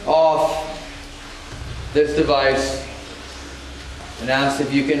 turn off this device and ask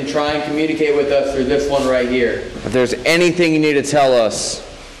if you can try and communicate with us through this one right here. If there's anything you need to tell us,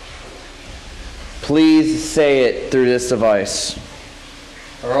 please say it through this device.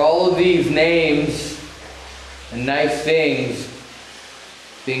 Are all of these names and nice things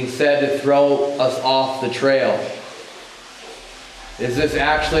being said to throw us off the trail? Is this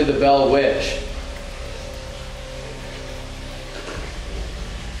actually the Bell Witch?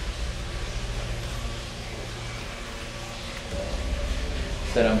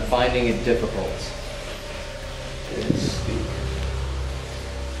 Said I'm finding it difficult to speak.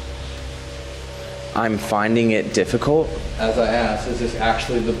 I'm finding it difficult. As I asked, is this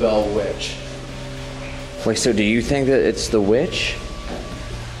actually the Bell Witch? Wait, so do you think that it's the witch?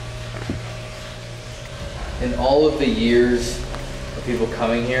 In all of the years of people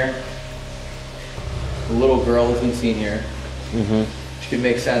coming here, the little girl has been seen here. She could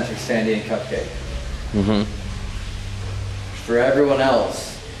make sense for Sandy and Cupcake. For everyone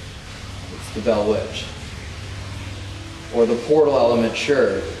else, it's the Bell Witch. Or the portal element,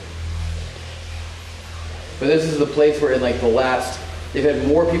 sure. But this is the place where in like the last, they've had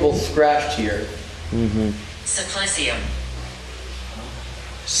more people scratched here. Supplicium.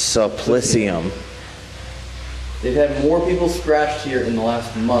 Supplicium. They've had more people scratched here in the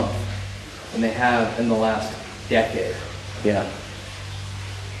last month than they have in the last decade. Yeah.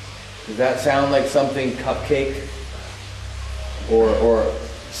 Does that sound like something Cupcake or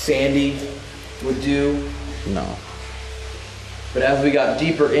Sandy would do? No. But as we got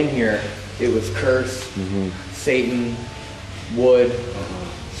deeper in here, it was curse, Satan, wood,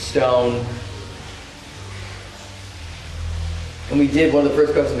 stone. And we did, one of the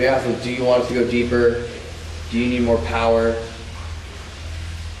first questions we asked was, do you want us to go deeper? Do you need more power?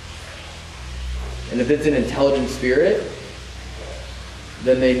 And if it's an intelligent spirit,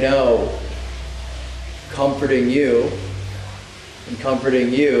 then they know comforting you and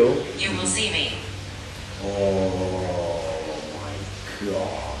comforting you. You will see me. Oh my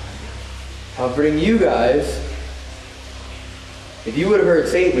God. Comforting you guys. If you would have heard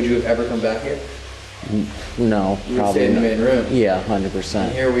Satan, would you have ever come back here? No, You would probably stay in the not. main room. Yeah, And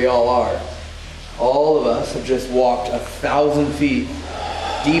 100%. here we all are. All of us have just walked 1,000 feet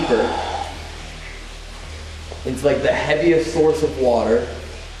deeper into like the heaviest source of water,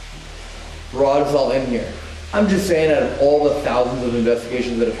 brought us all in here. I'm just saying, out of all the thousands of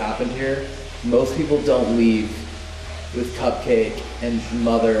investigations that have happened here, most people don't leave with Cupcake and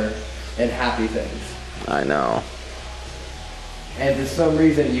Mother and happy things. I know. And for some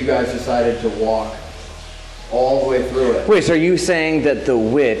reason, you guys decided to walk all the way through it. Wait, so are you saying that the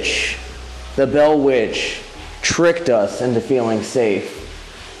witch, the Bell Witch, tricked us into feeling safe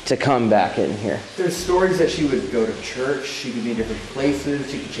to come back in here? There's stories that she would go to church, she could be in different places,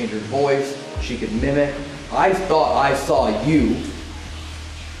 she could change her voice, she could mimic. I thought I saw you,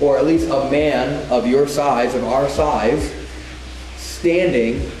 or at least a man of your size, of our size,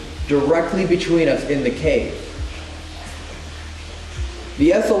 standing directly between us in the cave.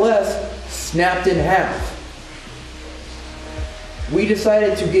 The SLS snapped in half. We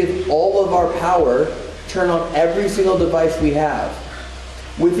decided to give all of our power, turn on every single device we have.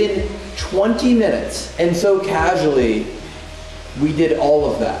 Within 20 minutes, and so casually, we did all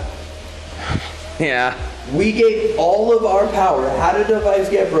of that. Yeah. We gave all of our power. How did a device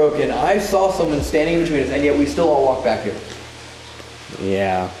get broken? I saw someone standing in between us, and yet we still all walked back here.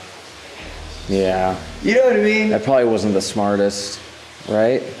 Yeah. Yeah. You know what I mean? That probably wasn't the smartest,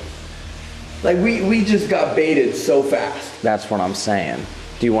 right? Like we just got baited so fast. That's what I'm saying.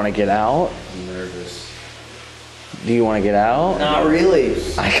 Do you want to get out? I'm nervous. Do you want to get out? Not really.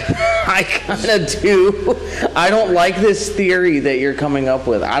 I kind of do. I don't like this theory that you're coming up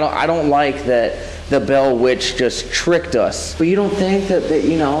with. I don't like that the Bell Witch just tricked us. But you don't think that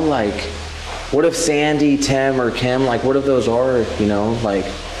you know, like, what if Sandy, Tim, or Kim, like, what if those are, you know, like,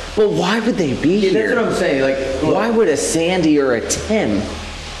 but why would they be here? That's what I'm saying. Like, look, why would a Sandy or a Tim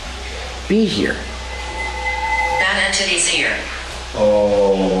be here? Bad entities here.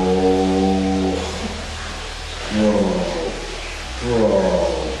 Oh.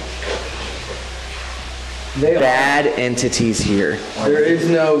 Whoa. they Bad entities here. There is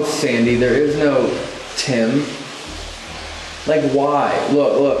no Sandy. There is no Tim. Like, why?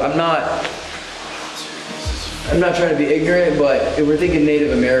 Look. I'm not trying to be ignorant, but if we're thinking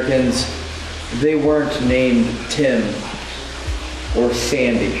Native Americans, they weren't named Tim or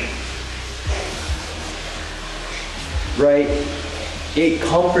Sandy. Right? It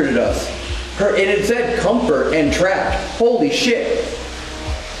comforted us. And it said comfort and trap. Holy shit.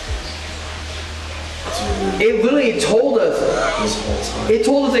 It literally told us, This whole time. it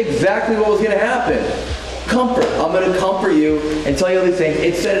told us exactly what was going to happen. Comfort. I'm going to comfort you and tell you all these things.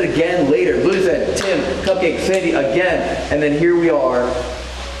 It said it again later. It literally said Tim, Cupcake, Sandy again. And then here we are,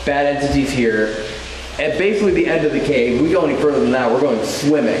 bad entities here. At basically the end of the cave. We go any further than that, we're going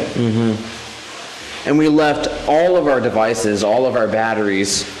swimming. And we left all of our devices, all of our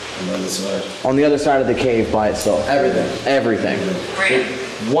batteries On the other side. on the other side of the cave by itself. Everything. Everything. Green.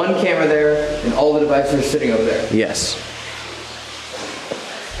 One camera there, and all the devices are sitting over there. Yes.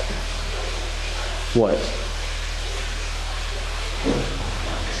 What?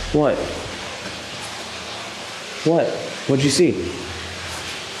 What? What? What'd you see?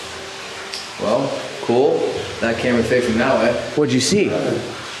 Well, cool. That camera's facing that way. What'd you see?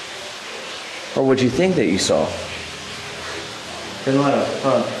 Or what'd you think that you saw? Turn the light on.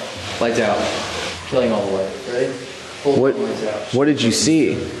 Hold on. Lights out. Killing all the light. Ready? Full What? lights out. What did you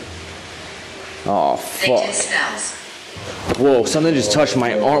see? Oh, Victim fuck. spells. Whoa, something just touched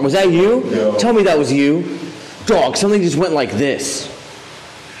my arm. Was that you? No. Tell me that was you. Dog, something just went like this.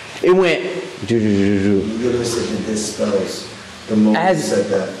 It went do-do-do-do-do. You literally said that this spells. The moment you As- said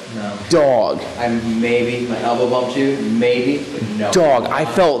that. No. Dog. I maybe, my elbow bumped you. Maybe, but no. Dog, I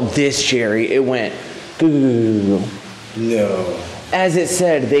felt this, Jerry. It went do-do-do-do-do. No. As it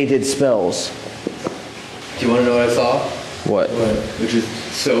said, they did spells. Do you want to know what I saw? What? What? Which is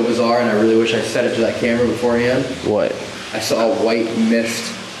so bizarre, and I really wish I said it to that camera beforehand. What? I saw a white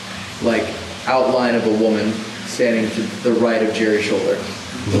mist, like outline of a woman standing to the right of Jerry's shoulder.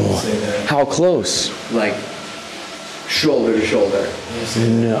 Don't say that. How close? Like shoulder to shoulder.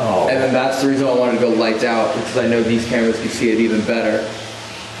 No. And then that's the reason I wanted to go lights out, because I know these cameras can see it even better.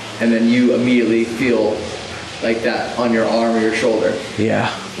 And then you immediately feel like that on your arm or your shoulder,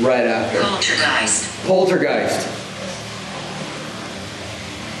 Yeah. right after. Poltergeist. Poltergeist.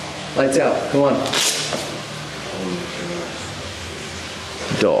 Lights out, come on.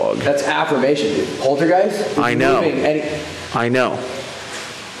 Dog. That's affirmation, dude. Poltergeist? is I know. moving I know.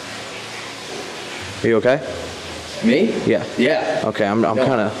 Are you okay? Me? Yeah. Yeah. Okay, I'm No.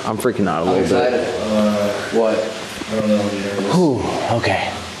 I'm freaking out a I'm little bit. excited. What? I don't know. I'm nervous. Whew,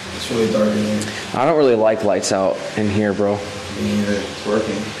 okay. It's really dark in here. I don't really like lights out in here, bro. Me neither. It's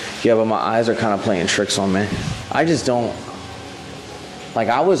working. Yeah, but my eyes are kind of playing tricks on me. I just don't, like,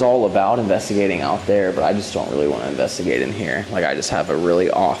 I was all about investigating out there, but I just don't really want to investigate in here. Like, I just have a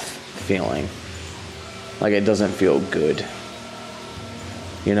really off feeling. Like, it doesn't feel good.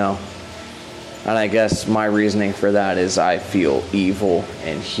 You know? And I guess my reasoning for that is I feel evil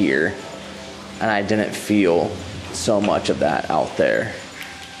in here. And I didn't feel so much of that out there.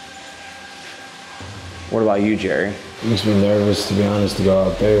 What about you, Jerry? It makes me nervous, to be honest, to go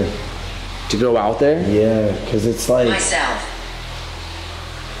out there. To go out there? Yeah, because it's like, Myself.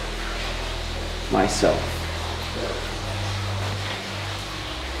 Myself.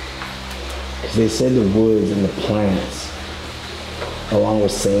 because they said the woods and the plants, along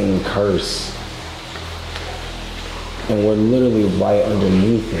with saying the curse, and we're literally right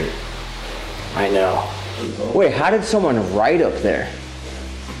underneath it. I know. Wait, how did someone write up there?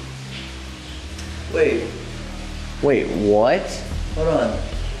 Wait, Wait, what? hold on.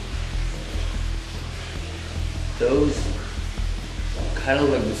 Those kind of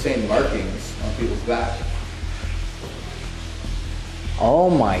look like the same markings on people's back. Oh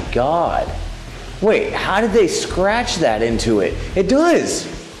my God. Wait, how did they scratch that into it? It does.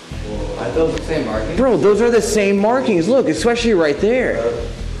 Are those the same markings? Bro, those are the same markings. Look, especially right there.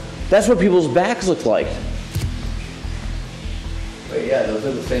 That's what people's backs look like. Wait, yeah, those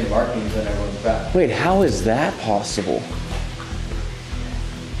are the same markings on everyone's back. Wait, how is that possible?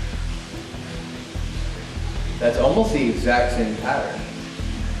 That's almost the exact same pattern.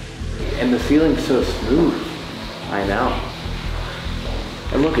 And the ceiling's so smooth. I know.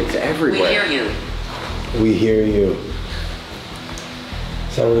 And look, it's We everywhere. hear you. We hear you.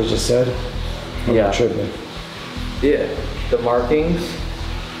 Is that what it just said? I'm Yeah. tripping. Yeah, the markings.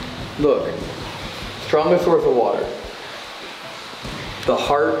 Look, strongest source of water. The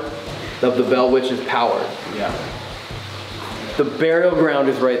heart of the Bell Witch's power. Yeah. The burial ground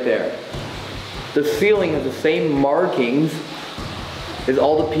is right there. The ceiling has the same markings as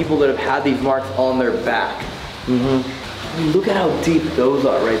all the people that have had these marks on their back. I mean, look at how deep those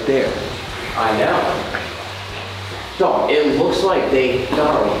are right there. I know. Dog, it looks like they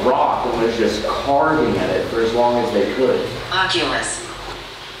got a rock and was just carving at it for as long as they could. Oculus.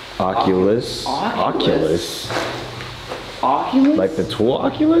 Oculus? Oculus? Oculus? Like the tool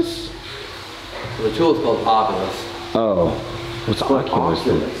Oculus? So the tool is called Oculus. Oh. What's Oculus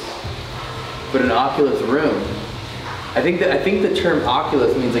then? But an Oculus room, I think the term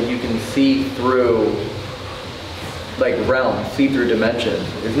Oculus means like you can see through like realms, see through dimensions.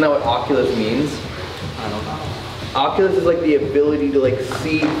 Isn't that what Oculus means? I don't know. Oculus is like the ability to like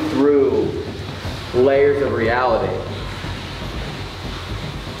see through layers of reality.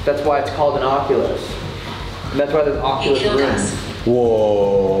 That's why it's called an Oculus. And that's why there's He Oculus killed rooms. us.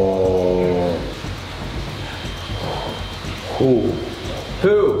 Whoa. Who?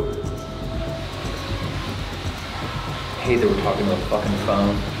 Hey, they were talking about the fucking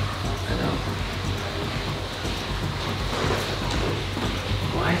phone. I know.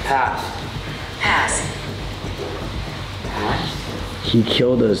 What? Pass. Pass. He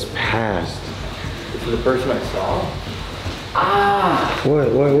killed us past. This is the person I saw. Ah! What?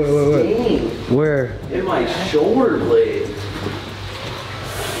 Dang. Where? In my shoulder blade.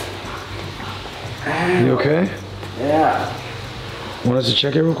 You okay? Yeah. Want us to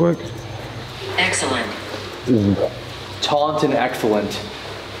check it real quick? Excellent. Taunt and excellent.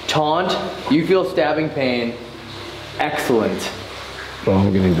 Taunt, you feel stabbing pain. Excellent. Oh,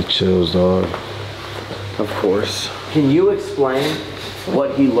 I'm getting the chills, dog. Of course. Can you explain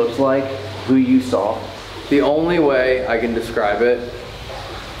what he looked like, who you saw? The only way I can describe it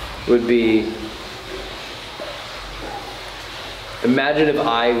would be, imagine if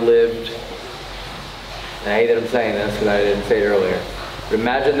I lived, and I hate that I'm saying this because I didn't say it earlier, but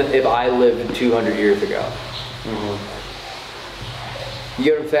imagine if I lived 200 years ago. You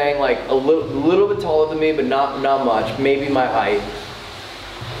get what I'm saying? Like a little bit taller than me, but not much. Maybe my height.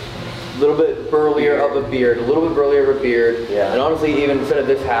 A little bit burlier of a beard. A little bit burlier of a beard. Yeah. And honestly, even instead of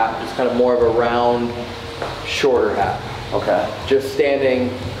this hat, it's kind of more of a round, shorter hat. Okay. Just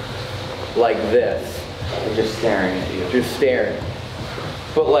standing like this. I'm just staring at you. Just staring.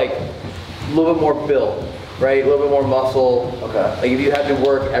 But like a little bit more built, right? A little bit more muscle. Okay. Like if you had to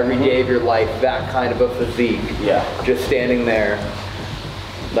work every day of your life, that kind of a physique. Yeah. Just standing there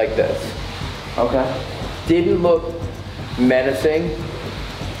like this. Okay. Didn't look menacing,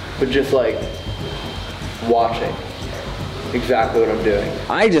 but just like watching exactly what I'm doing.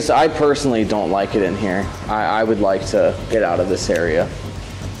 I personally don't like it in here. I would like to get out of this area.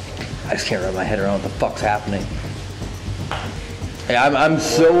 I just can't wrap my head around what the fuck's happening. Hey, I'm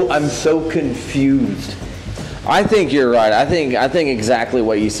so confused. I think you're right. I think exactly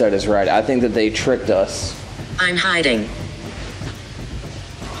what you said is right. I think that they tricked us. I'm hiding.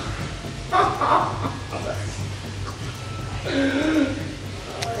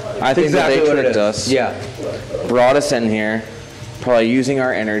 I think that they what it tricked is. us. Yeah. Brought us in here, probably using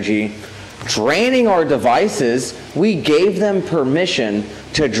our energy, draining our devices. We gave them permission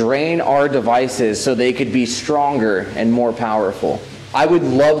to drain our devices so they could be stronger and more powerful. I would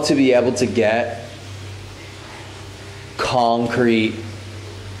love to be able to get concrete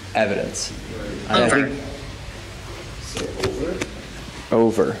evidence. And I Over. think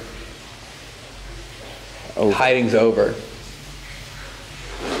Over. hiding's over.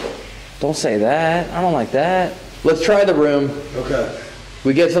 Don't say that. I don't like that. Let's try the room. Okay.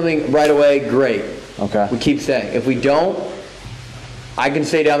 We get something right away, great. Okay. We keep staying. If we don't, I can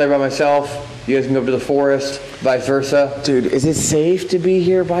stay down there by myself. You guys can go up to the forest, vice versa. Dude, is it safe to be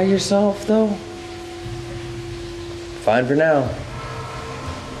here by yourself, though? Fine for now.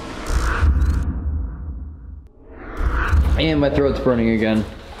 And my throat's burning again.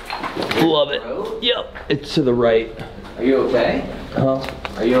 Love it. Yep. It's to the right. Are you okay? Huh?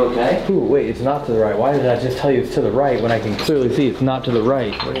 Are you okay? Ooh, wait, it's not to the right. Why did I just tell you it's to the right when I can clearly see it's not to the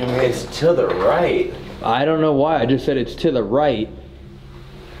right? What do you mean it's to the right? I don't know why. I just said it's to the right.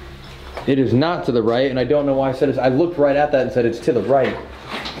 It is not to the right, and I don't know why I said it. I looked right at that and said it's to the right.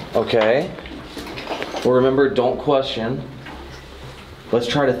 Okay. Well, remember, don't question. Let's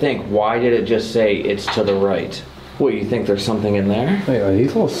try to think. Why did it just say it's to the right? What, you think there's something in there? Wait, are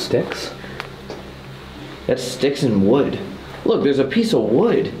these all sticks? That's sticks and wood. Look, there's a piece of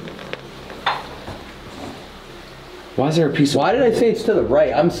wood. Why is there a piece of Why did I say it's to the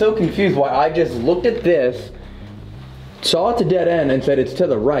right? I'm so confused why I just looked at this, saw it's a dead end, and said it's to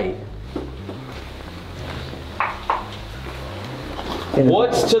the right.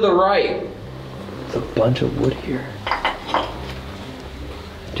 What's to the right? There's a bunch of wood here.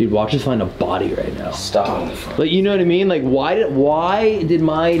 Dude, watch us find a body right now. Stop. Like, you know what I mean? Like, why did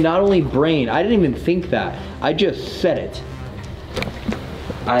my, not only brain, I didn't even think that. I just said it.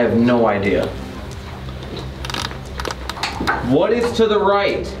 I have no idea. What is to the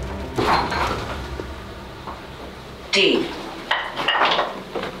right? Deep.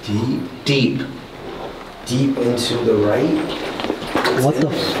 Deep into the right? What the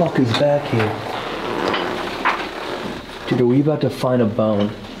fuck is back here? Dude, are we about to find a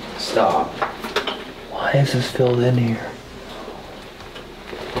bone? Stop. Why is this filled in here?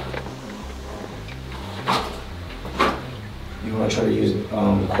 You want to try to use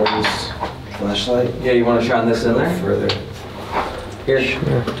Corey's flashlight? Yeah, you want to shine this in there? Further. Here.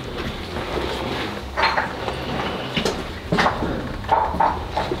 Sure.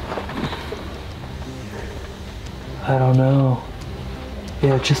 I don't know.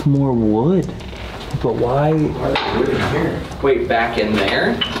 Yeah, just more wood. But why? Wood in here. Wait, back in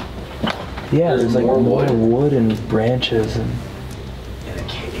there? Yeah, there's like more more wood. wood and branches and. In a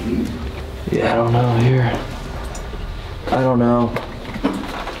cave. Yeah, I don't know here. I don't know.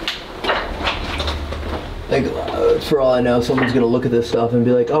 Like, for all I know, someone's gonna look at this stuff and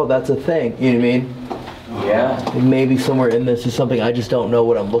be like, "Oh, that's a thing." You know what I mean? Yeah. Like maybe somewhere in this is something I just don't know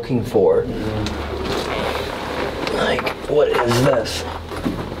what I'm looking for. Like, what is this?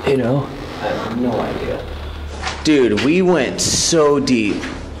 You know? I have no idea. Dude, we went so deep.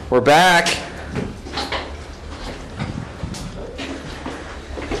 We're back.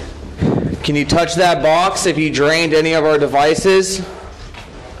 Can you touch that box if you drained any of our devices?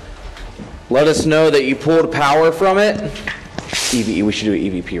 Let us know that you pulled power from it. We should do an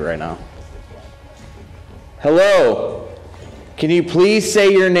EVP right now. Hello. Can you please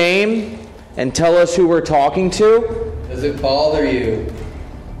say your name and tell us who we're talking to? Does it bother you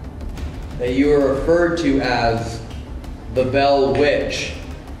that you are referred to as the Bell Witch?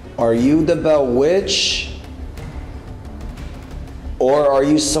 Are you the Bell Witch? Or are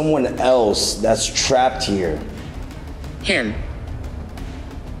you someone else that's trapped here? Him.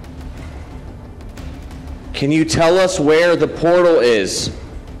 Can you tell us where the portal is?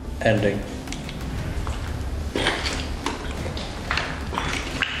 Ending.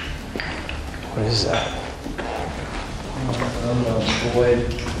 What is that? I don't know. Wait.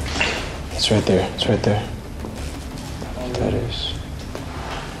 It's right there. It's right there. That is.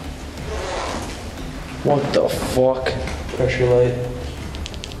 What the fuck? Pressure light.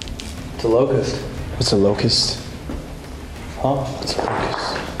 It's a locust. What's a locust? Huh? What's a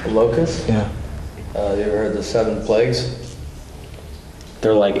locust? A locust? Yeah. You ever heard the 7 plagues?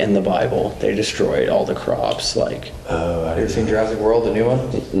 They're like in the Bible. They destroyed all the crops. Like, Oh, you ever seen Jurassic World, the new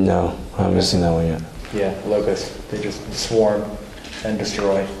one? No, I haven't seen that one yet. Yeah, locusts. They just swarm and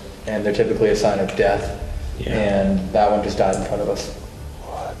destroy. And they're typically a sign of death. Yeah. And that one just died in front of us.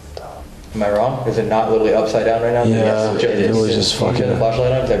 What the? Am I wrong? Is it not literally upside down right now? Yeah, Yes, it was just Can you fucking- turn the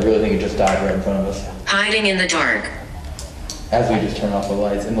flashlight on? Because I really think it just died right in front of us. Hiding in the dark. As we just turn off the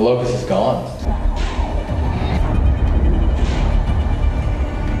lights. And the locust is gone.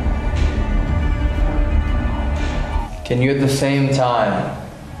 Can you at the same time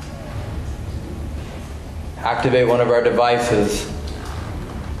activate one of our devices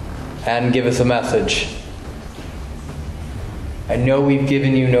and give us a message? I know we've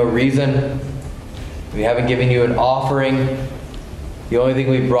given you no reason. We haven't given you an offering. The only thing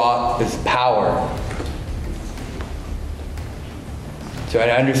we brought is power. So I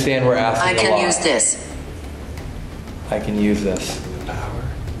understand we're asking I a can lot. use this. I can use this. Power.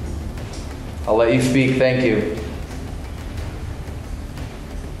 I'll let you speak, thank you.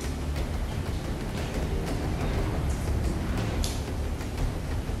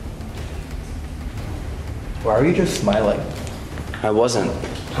 Why are you just smiling? I wasn't.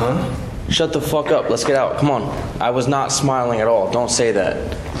 Huh? Shut the fuck up. Let's get out. Come on. I was not smiling at all. Don't say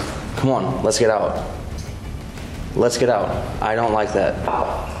that. Come on. Let's get out. Let's get out. I don't like that.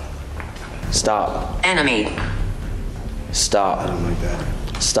 Stop. Enemy. Stop. I don't like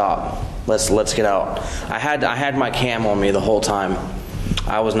that. Stop. Let's get out. I had my cam on me the whole time.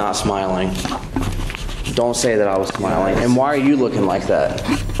 I was not smiling. Don't say that I was smiling. And why are you looking like that?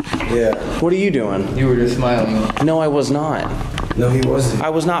 Yeah. What are you doing? You were just smiling. No, I was not. No, he wasn't. I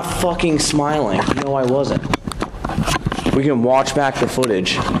was not fucking smiling. No, I wasn't. We can watch back the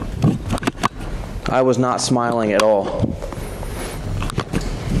footage. I was not smiling at all.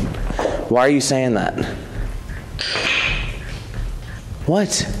 Why are you saying that?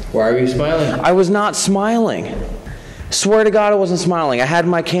 What? Why are you smiling? I was not smiling. Swear to God I wasn't smiling. I had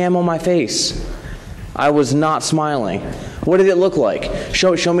my cam on my face. I was not smiling. What did it look like?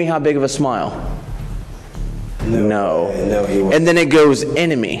 Show me how big of a smile. No. No, he wasn't. And then it goes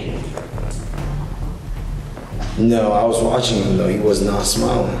enemy. No, I was watching him though. He was not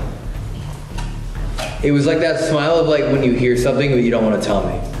smiling. It was like that smile of like when you hear something but you don't want to tell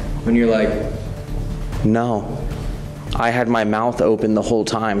me. When you're like, No. I had my mouth open the whole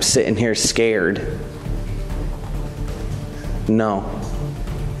time, sitting here scared. No.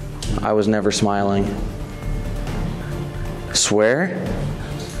 I was never smiling. Swear?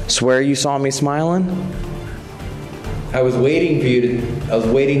 Swear you saw me smiling? I was waiting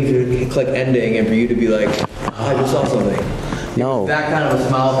to click ending and for you to be like, oh, I just saw something. No. That kind of a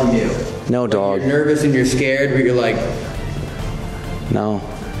smile from you. No, Like dog. You're nervous and you're scared, but you're like, No.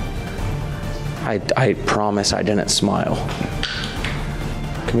 I promise I didn't smile.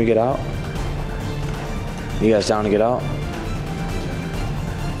 Can we get out? You guys down to get out?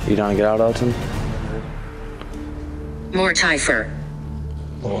 You down to get out, Elton? More Typher.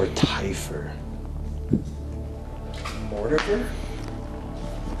 Or Typher. Mortifer?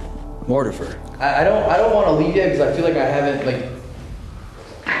 Mortifer. I don't want to leave yet because I feel like I haven't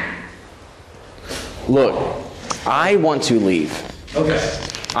Look, I want to leave. Okay.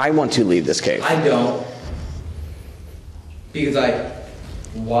 I want to leave this cave. I don't. Because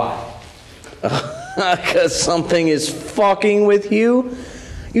why? Because something is fucking with you?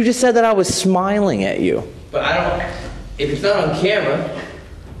 You just said that I was smiling at you. But I don't, if it's not on camera,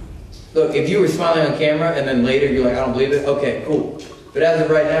 look, if you were smiling on camera and then later you're like, I don't believe it, okay, cool. But as of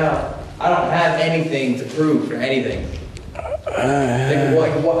right now, I don't have anything to prove for anything.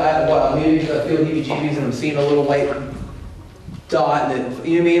 Like, what, I'm maybe because I feel heebie-jeebies and I'm seeing a little white dot and then,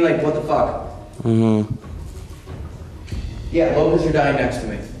 you know what I mean? Like, what the fuck? Mm-hmm. Yeah, locusts are dying next to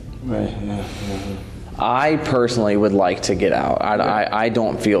me. Right, yeah. I personally would like to get out. I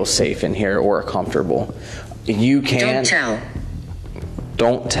don't feel safe in here or comfortable. You can. Don't tell.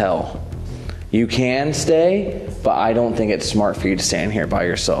 Don't tell. You can stay, but I don't think it's smart for you to stay in here by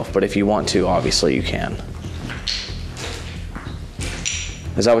yourself. But if you want to, obviously you can.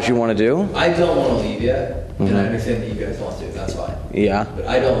 Is that what you want to do? I don't want to leave yet, and I understand that you guys want to, that's fine. Yeah. But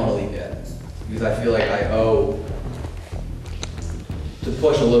I don't want to leave yet, because I feel like I owe to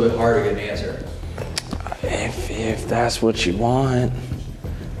push a little bit harder to get an answer. If that's what you want.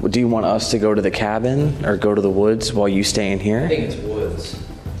 Do you want us to go to the cabin or go to the woods while you stay in I here? think it's woods.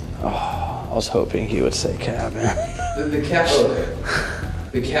 I was hoping he would say cabin.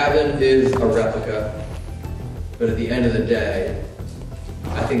 The cabin is a replica, but at the end of the day,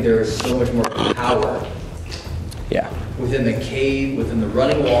 I think there is so much more power Yeah. within the cave, within the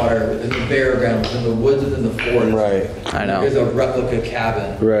running water, within the bare ground, within the woods, within the forest. Right. I know. There's a replica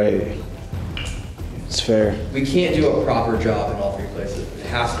cabin. Right. It's fair. We can't do a proper job in all three places. It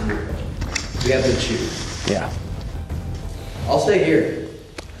has to be. We have to choose. Yeah. I'll stay here.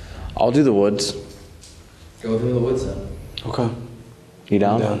 I'll do the woods. Go through the woods then. Okay. You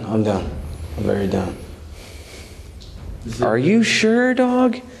down? I'm down. I'm very down. Are you sure,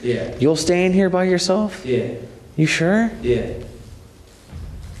 dog? Yeah. You'll stay in here by yourself? Yeah. You sure? Yeah.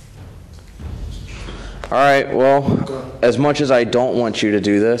 All right, well, as much as I don't want you to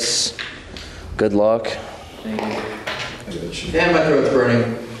do this, good luck. Thank you. And my throat's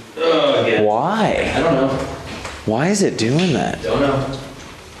burning. Ugh, again. Why? I don't know. Why is it doing that? Don't know.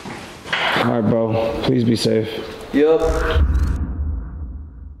 All right, bro. Please be safe. Yup.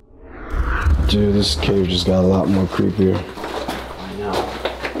 Dude, this cave just got a lot more creepier. I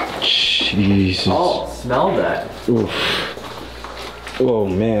know. Jesus. Oh, smell that. Oof. Oh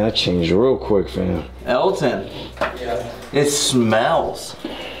man, that changed real quick, fam. Elton. Yeah. It smells.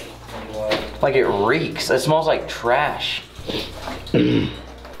 Like it reeks. It smells like trash. Damn,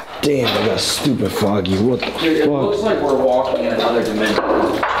 I got stupid foggy. What the Dude, it fuck? looks like we're walking in another dimension.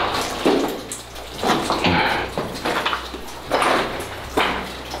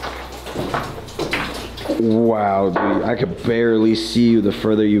 Wow, dude, I could barely see you the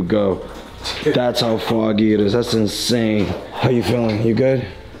further you go. That's how foggy it is. That's insane. How you feeling? You good?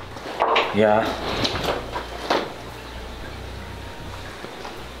 Yeah.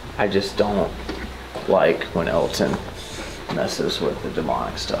 I just don't like when Elton messes with the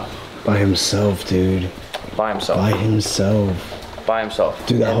demonic stuff. By himself, dude. By himself. By himself. By himself.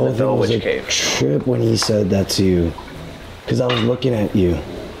 Dude, that whole thing was a cave. trip when he said that to you. Because I was looking at you.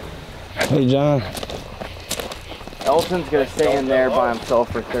 Hey, John. Elton's gonna stay in there by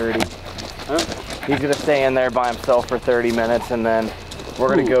himself for 30. Huh? He's gonna stay in there by himself for 30 minutes, and then we're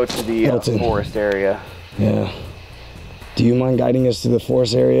gonna go to the forest area. Yeah. Do you mind guiding us to the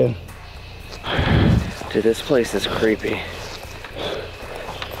forest area? Dude, this place is creepy.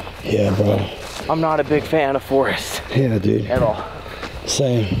 Yeah, bro. I'm not a big fan of forests. Yeah, dude. At all.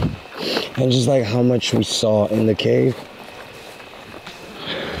 Same. And just like how much we saw in the cave.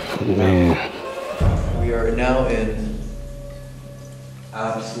 Man. We are now in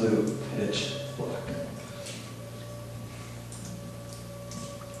absolute pitch black.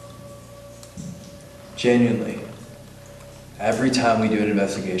 Genuinely, every time we do an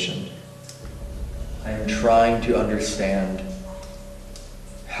investigation, I am trying to understand,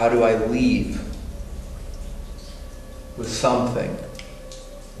 how do I leave with something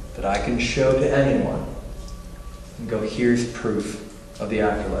that I can show to anyone and go, here's proof of the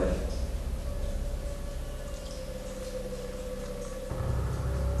afterlife.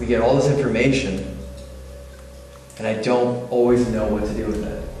 We get all this information, and I don't always know what to do with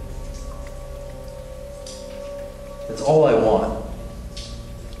it. That's all I want.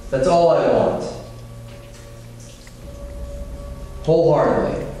 That's all I want.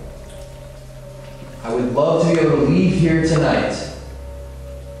 Wholeheartedly. I would love to be able to leave here tonight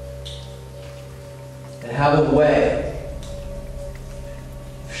and have a way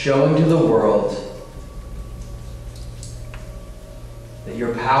of showing to the world that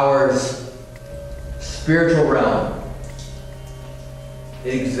your power's spiritual realm,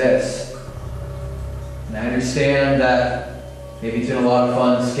 it exists. And I understand that maybe it's been a lot of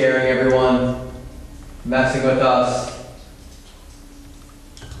fun scaring everyone, messing with us.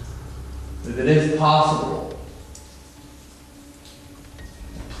 But if it is possible,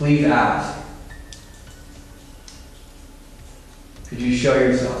 please ask. Could you show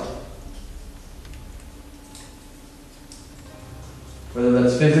yourself? Whether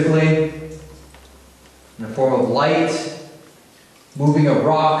that's physically, in the form of light, moving a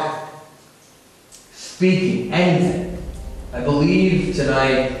rock, speaking, anything. I believe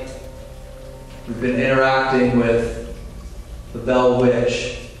tonight we've been interacting with the Bell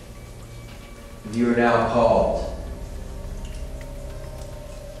Witch, as you are now called.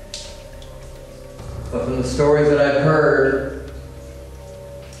 But from the stories that I've heard,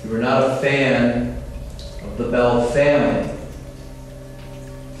 you were not a fan of the Bell family.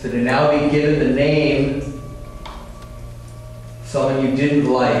 So to now be given the name someone you didn't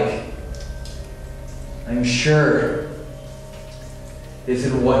like, I'm sure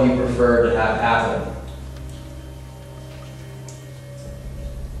isn't what you prefer to have happen.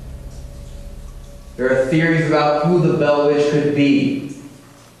 There are theories about who the Bell Witch could be.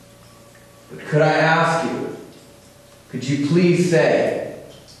 But could I ask you, could you please say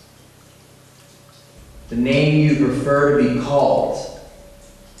the name you prefer to be called?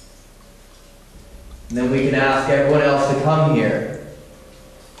 And then we can ask everyone else to come here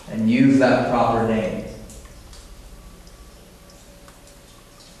and use that proper name.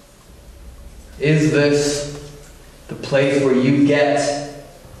 Is this the place where you get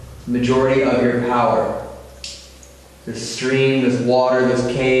the majority of your power? This stream, this water, this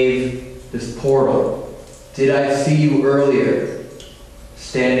cave, this portal. Did I see you earlier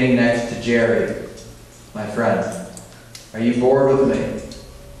standing next to Jerry, my friend? Are you bored with me?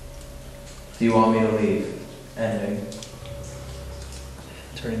 Do you want me to leave? Ending.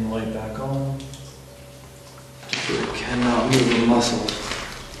 Turning the light back on. I cannot move a muscle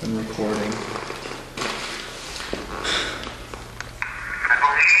when recording. I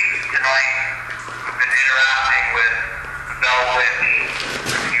believe tonight we've been interacting with the Bell Witch,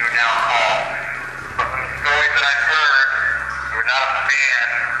 as you are now called. But from the stories that I've heard, you're not a fan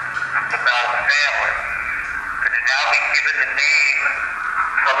of the Bell family. Could you now be given the name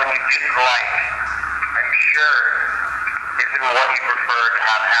someone you didn't like? I'm sure isn't what you prefer to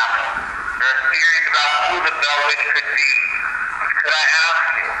have happen. There are theories about who the Bell Witch could be. But could I ask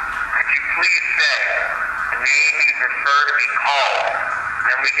you, could you please say the name you prefer to be called? And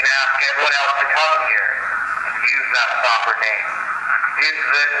then we can ask everyone else to come here and use that proper name. Is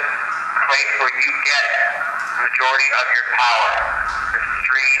this a place where you get the majority of your power? This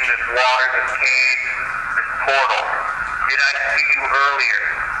stream, this water, this cave, this portal. Did I see you earlier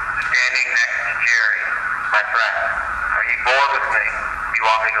standing next to Jerry, my friend? Are you bored with me? Do you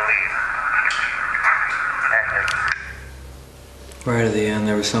want me to leave? Right at the end,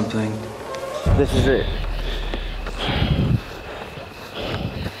 there was something. This is it.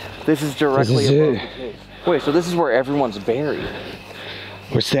 This is directly This is above it. the case. Wait, so this is where everyone's buried?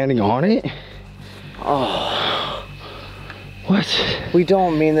 We're standing on it? Oh. What? We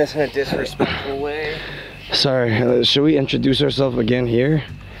don't mean this in a disrespectful way. Sorry, should we introduce ourselves again here?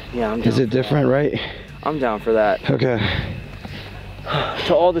 Yeah, I'm down. Is it different, right? I'm down for that. Okay.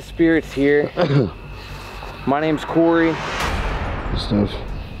 To all the spirits here, my name's Corey. Stuff.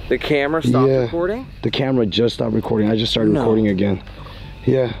 The camera stopped recording? The camera just stopped recording. I just started recording again.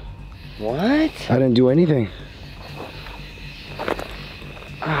 Yeah. What? I didn't do anything.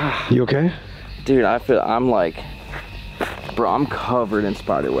 You okay? Dude, I'm like, bro, I'm covered in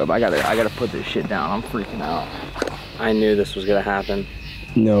spider web. I gotta put this shit down. I'm freaking out. I knew this was gonna happen.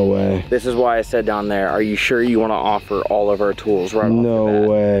 No way. This is why I said down there, are you sure you want to offer all of our tools right off the bat? No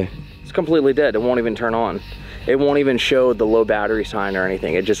way. It's completely dead. It won't even turn on. It won't even show the low battery sign or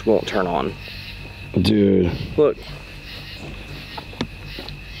anything. It just won't turn on. Dude. Look.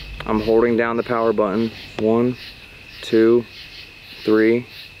 I'm holding down the power button. 1, 2, 3.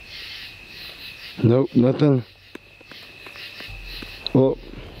 Nope, nothing. Well.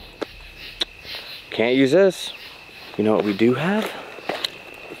 Can't use this. You know what we do have?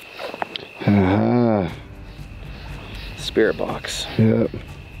 Spirit box. Yep.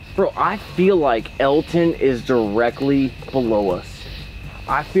 Bro, I feel like Elton is directly below us.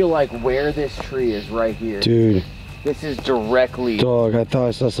 I feel like where this tree is right here. Dude. This is directly. Dog, I thought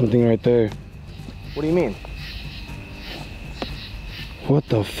I saw something right there. What do you mean? What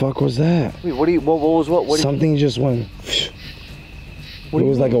the fuck was that? Wait, what was what? Something just went. It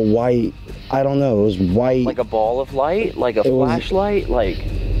was like a white, I don't know, it was white. Like a ball of light? Like a flashlight? Like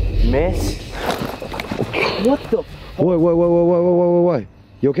mist? What the? Wait.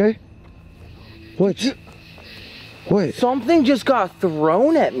 You okay? What? What? Something just got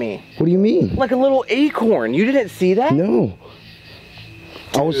thrown at me. What do you mean? Like a little acorn. You didn't see that? No.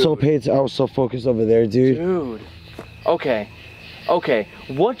 Dude. I was so focused over there, dude. Dude. Okay.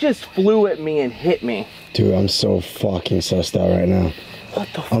 What just flew at me and hit me? Dude, I'm so fucking sussed out right now. What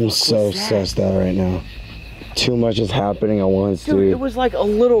the fuck? I'm so sussed out right now. Too much is happening at once, dude. It was like a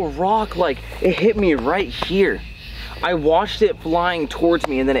little rock, like it hit me right here. I watched it flying towards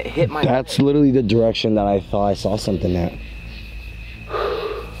me and then it hit my That's literally the direction that I thought I saw something at.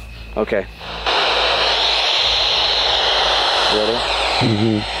 Okay. Ready?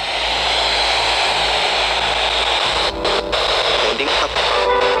 Mm-hmm.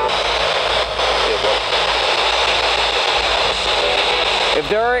 If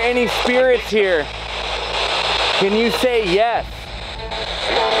there are any spirits here, can you say yes?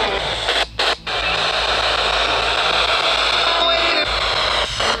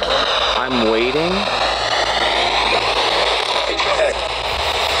 I'm waiting.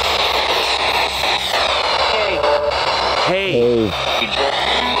 Hey.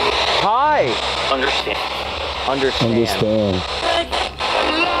 Hi. Understand.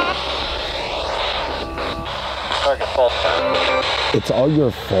 It's all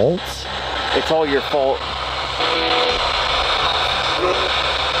your fault? It's all your fault.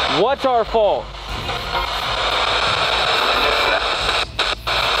 What's our fault?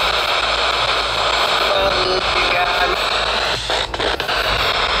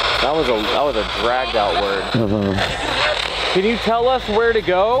 That was a dragged out word. Can you tell us where to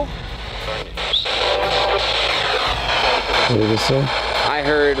go? What did it say? I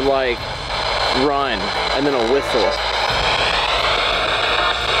heard like run and then a whistle.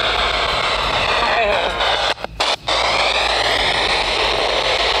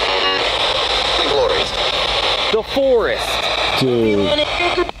 The forest. Dude.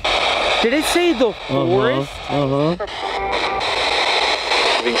 Did it say the forest?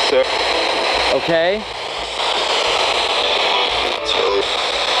 Okay.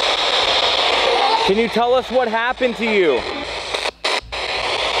 Can you tell us what happened to you?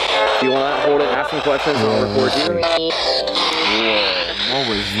 Do you want to hold it and ask some questions and I'll record you? Whoa, what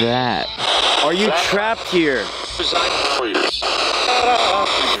was that? Are you trapped here?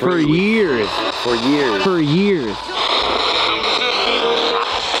 For years. For years. For years.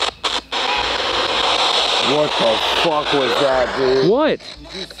 What the fuck was that, dude? What?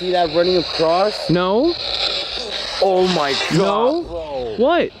 Did you see that running across? No. Oh my god. No. Bro.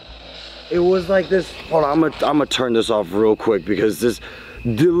 What? It was like this. Hold on, I'm gonna turn this off real quick because this,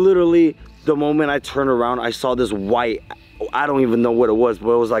 literally, the moment I turned around, I saw this white. I don't even know what it was,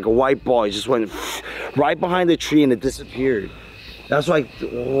 but it was like a white ball. It just went right behind the tree and it disappeared. That's like,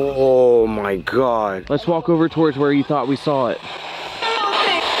 oh my god. Let's walk over towards where you thought we saw it.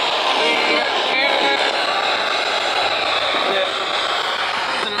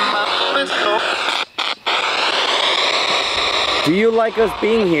 Do you like us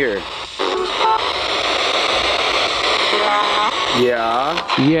being here?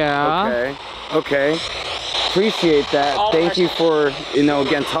 Yeah. Yeah. Okay. Okay. Appreciate that. Thank you for, you know,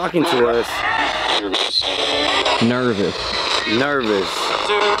 again, talking to us. Nervous. Nervous.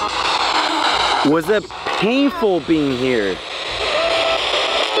 Was it painful being here?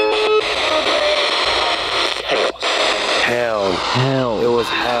 Hell. Hell. It was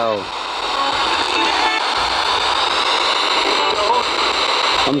hell.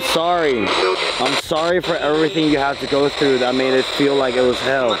 I'm sorry. I'm sorry for everything you had to go through that made it feel like it was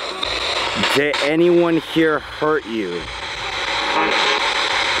hell. Did anyone here hurt you?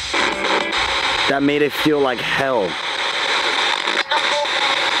 That made it feel like hell.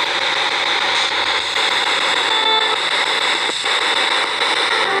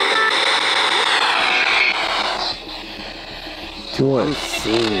 What? I'm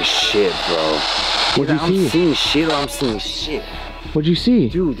seeing shit, bro. What'd you see? I'm seeing shit or I'm seeing shit. What'd you see?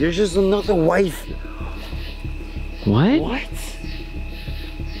 Dude, there's just another white. What? What?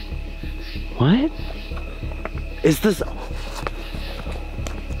 What? Is this?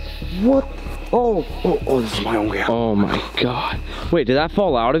 What? Oh, this is my own guy. Oh my god. Wait, did that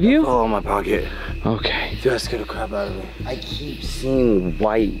fall out of you? Oh, my pocket. Okay. Dude, that scared the crap out of me. I keep seeing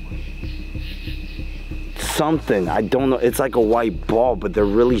white. Something, I don't know. It's like a white ball, but they're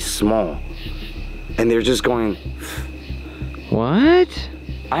really small. And they're just going. What?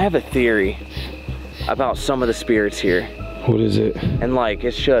 I have a theory about some of the spirits here. What is it? And like,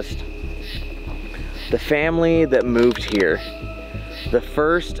 it's just the family that moved here, the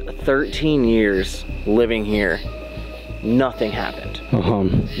first 13 years living here, nothing happened.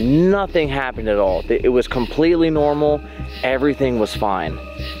 Nothing happened at all. It was completely normal. Everything was fine.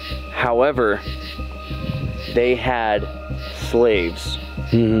 However, they had slaves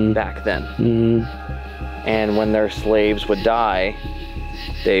back then. And when their slaves would die,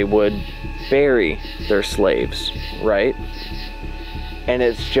 they would bury their slaves, right? And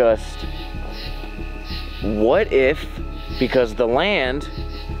it's just, what if, because the land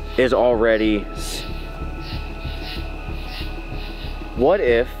is already, what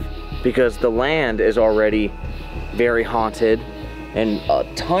if, because the land is already very haunted and a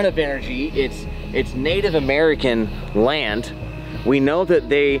ton of energy, it's Native American land. We know that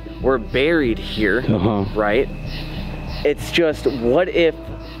they were buried here, right? It's just, what if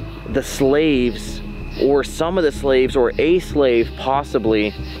the slaves, or some of the slaves, or a slave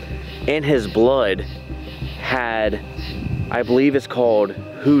possibly, in his blood had, I believe it's called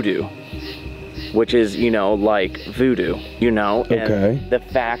hoodoo, which is, you know, like voodoo, you know? Okay. And the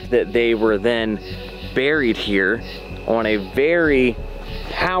fact that they were then buried here on a very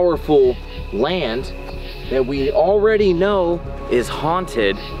powerful land that we already know is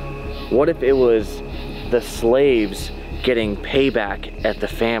haunted. What if it was the slaves getting payback at the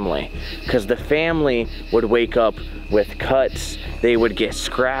family? Because the family would wake up with cuts, they would get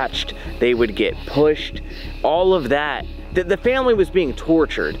scratched, they would get pushed, all of that. The family was being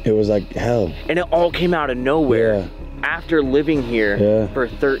tortured. It was like hell. And it all came out of nowhere after living here for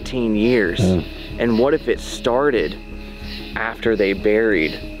 13 years. And what if it started after they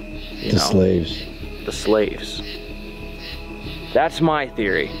buried the slaves? The slaves. That's my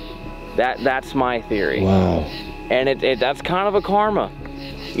theory. That's my theory. Wow. And that's kind of a karma,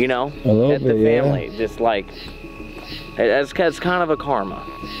 you know, a little at the bit, family. Just like, it's kind of a karma.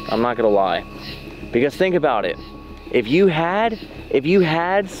 I'm not gonna lie, because think about it. If you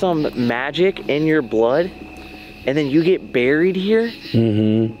had some magic in your blood, and then you get buried here,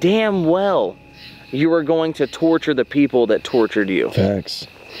 damn well, you are going to torture the people that tortured you. Facts.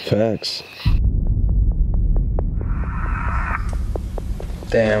 Facts.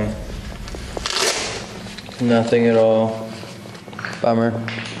 Damn. Nothing at all. Bummer.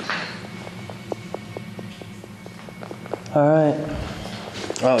 Alright.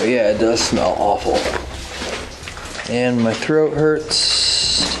 Oh yeah, it does smell awful. And my throat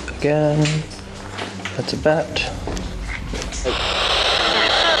hurts again. That's a bat.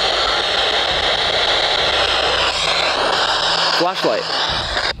 Flashlight.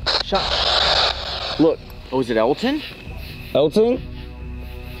 Shot. Look. Oh, is it Elton? Elton?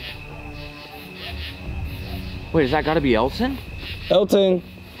 Wait, has that got to be Elton? Elton.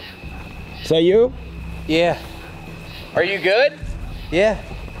 Is that you? Yeah. Are you good? Yeah.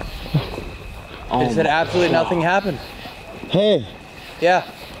 Oh, It said absolutely nothing happened. Hey, Yeah.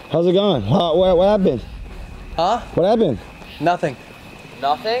 how's it going? What happened? Huh? What happened? Nothing.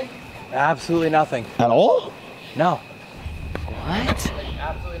 Nothing? Absolutely nothing. At all? No. What?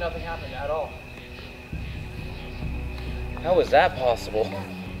 Absolutely nothing happened at all. How is that possible?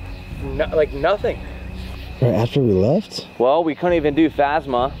 No, like nothing. Right after we left? Well, we couldn't even do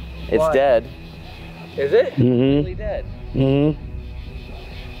Phasma. It's Why? dead. Is it? Mm-hmm. Really dead. Mm-hmm.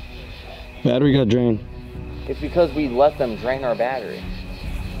 Battery got drained. It's because we let them drain our battery.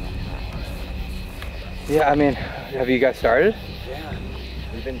 Yeah, I mean, have you guys started? Yeah.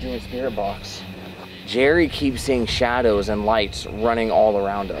 We've been doing spirit box. Jerry keeps seeing shadows and lights running all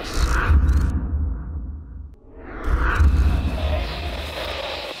around us.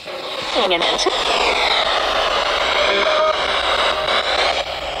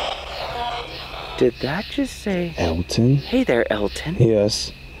 Did that just say Elton? Hey there, Elton?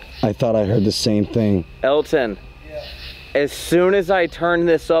 Yes. I thought I heard the same thing. Elton, as soon as I turned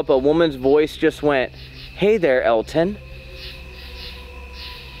this up, a woman's voice just went, hey there, Elton.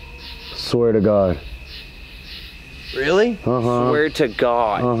 Swear to God. Really? Uh-huh. Swear to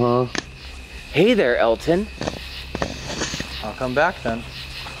God. Uh-huh. Hey there, Elton. I'll come back then.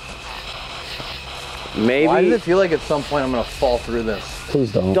 Maybe. Why does it feel like at some point I'm gonna fall through this?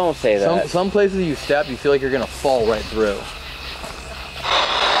 Please don't. Don't say that. Some places you step, you feel like you're gonna fall right through.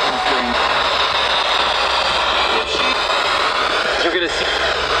 You're gonna see.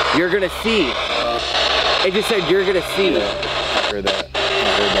 You're gonna see. It just said you're gonna see. I heard that. I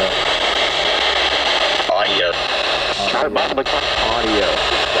heard that. Audio.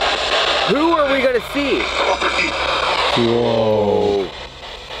 Who are we gonna see? Whoa.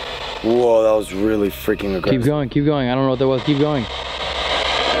 Whoa, that was really freaking aggressive. Keep going, keep going. I don't know what that was. Keep going.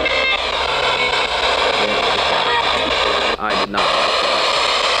 I did not like that.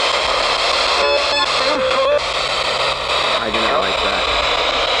 I did not like that.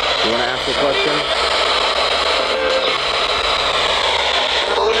 You wanna ask a question?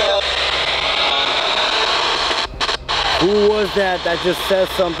 Who was that just said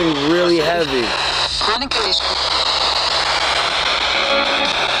something really heavy?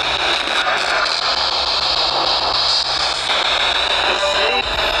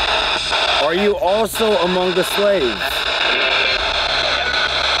 Are you also among the slaves?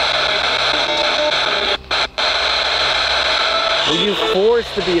 Were you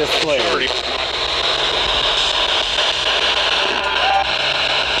forced to be a slave?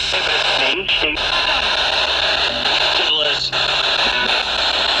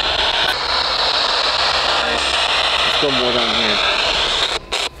 Let's go more down here.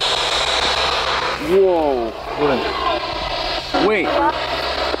 Whoa. Wait.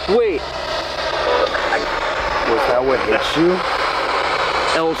 Wait. Was that what hit you?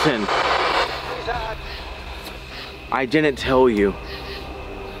 Elton. I didn't tell you.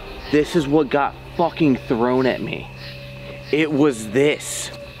 This is what got fucking thrown at me. It was this.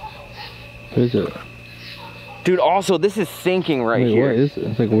 What is it? Dude, also, this is sinking right Wait, here. what is it?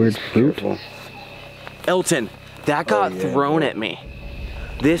 It's like weird fruit. Elton, that got thrown at me.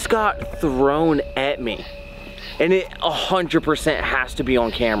 This got thrown at me. And it 100% has to be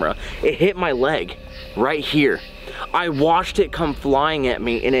on camera. It hit my leg right here. I watched it come flying at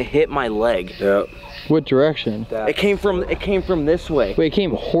me and it hit my leg. Yep. What direction? It came from this way. Wait, it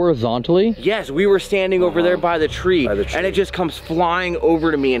came horizontally? Yes, we were standing over there by the tree, and it just comes flying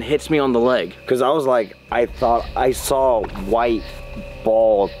over to me and hits me on the leg. Cause I was like, I thought I saw a white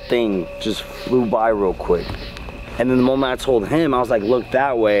ball thing just flew by real quick. And then the moment I told him, I was like, look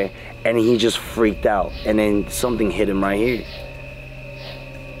that way, and he just freaked out. And then something hit him right here.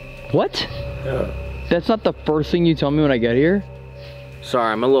 What? Yeah. That's not the first thing you tell me when I get here?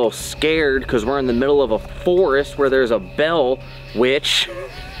 Sorry, I'm a little scared because we're in the middle of a forest where there's a bell witch.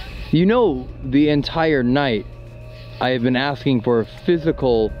 You know, the entire night I have been asking for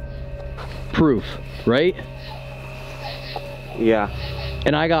physical proof, right? Yeah.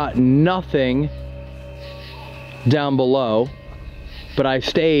 And I got nothing down below, but I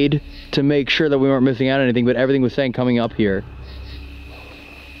stayed to make sure that we weren't missing out on anything, but everything was saying coming up here.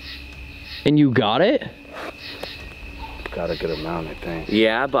 And you got it? Got a good amount, I think.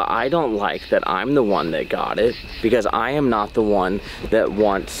 Yeah, but I don't like that I'm the one that got it because I am not the one that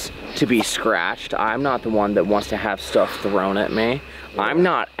wants to be scratched. I'm not the one that wants to have stuff thrown at me. Yeah. I'm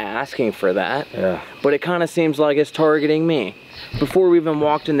not asking for that. Yeah. But it kind of seems like it's targeting me. Before we even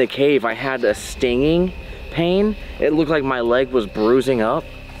walked in the cave, I had a stinging pain. It looked like my leg was bruising up.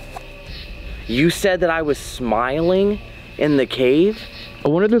 You said that I was smiling in the cave. I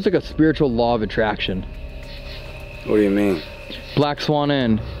wonder if there's like a spiritual law of attraction. What do you mean? Black Swan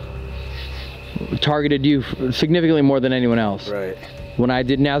Inn targeted you significantly more than anyone else. Right. When I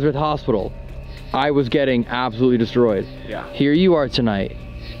did Nazareth Hospital, I was getting absolutely destroyed. Yeah. Here you are tonight.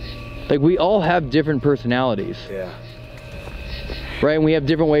 Like, we all have different personalities. Yeah. Right? And we have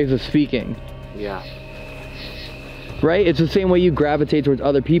different ways of speaking. Yeah. right? It's the same way you gravitate towards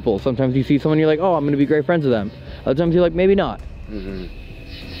other people. Sometimes you see someone, you're like, oh, I'm gonna be great friends with them. Other times you're like, maybe not. Mm-hmm.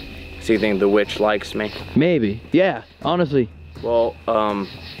 So you think the witch likes me? Maybe, yeah, honestly. Well,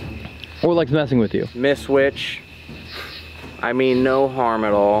 or likes messing with you. Miss Witch, I mean no harm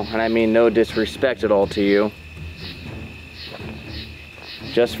at all, and I mean no disrespect at all to you.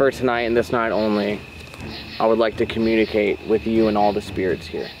 Just for tonight and this night only, I would like to communicate with you and all the spirits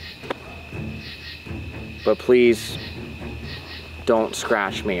here. But please, don't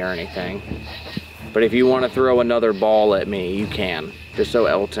scratch me or anything. But if you want to throw another ball at me, you can. Just so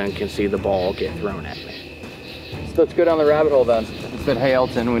Elton can see the ball get thrown at me. So let's go down the rabbit hole then. It said, hey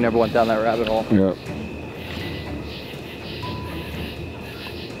Elton, we never went down that rabbit hole. Yep.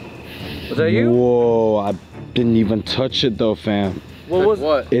 Was that you? Whoa, I didn't even touch it though, fam. What was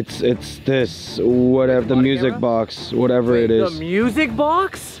what? It's this, whatever, the music box, whatever it is. The music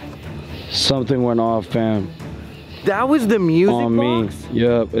box? Something went off, fam. That was the music on box? Me.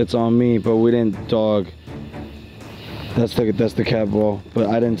 Yep, it's on me, but we didn't dog. That's the cat ball, but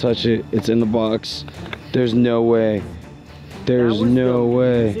I didn't touch it. It's in the box. There's no way. There's no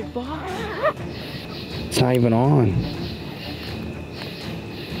way. Music box? It's not even on.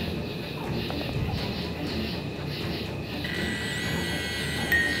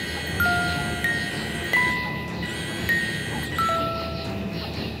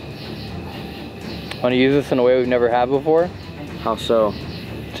 Want to use this in a way we've never had before? How so?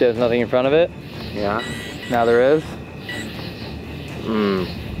 See, there's nothing in front of it. Yeah. Now there is.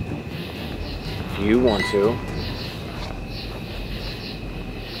 If you want to.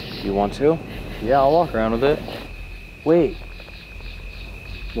 You want to? Yeah, I'll walk around with it. Wait.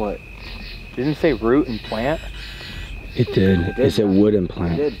 What? Didn't it say root and plant? It did. It said wood and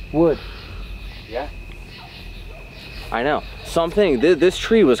plant. It did. Wood. Yeah. I know. Something, this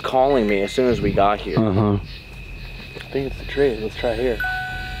tree was calling me as soon as we got here. Uh-huh. I think it's the tree. Let's try here.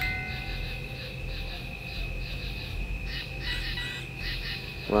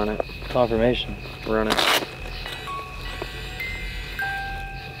 Run it. Confirmation. Run it.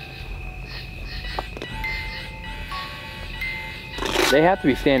 They have to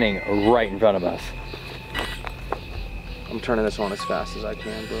be standing right in front of us. I'm turning this on as fast as I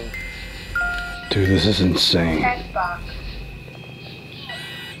can, bro. Dude, this is insane. Text box.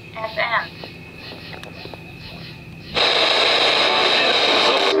 FM.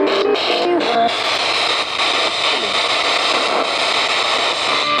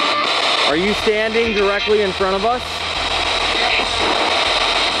 Are you standing directly in front of us?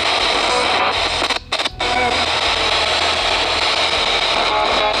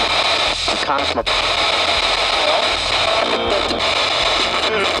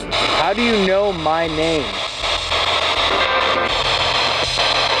 How do you know my name?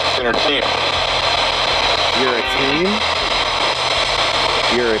 Center team. You're a team?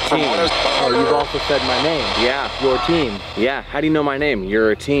 You're a team. Oh, you've also said my name. Yeah. Your team. Yeah. How do you know my name?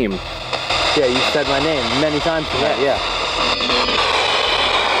 You're a team. Yeah, you said my name many times tonight. Yeah.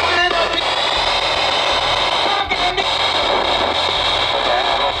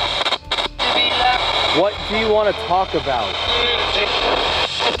 What do you want to talk about?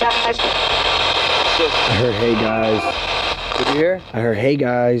 I heard, hey guys. Did you hear? I heard, hey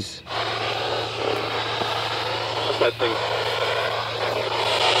guys. What's that thing?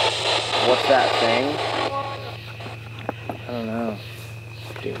 What's that thing? I don't know.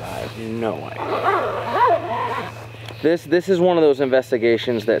 Dude, I have no idea. This is one of those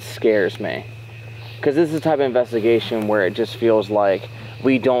investigations that scares me. Because this is the type of investigation where it just feels like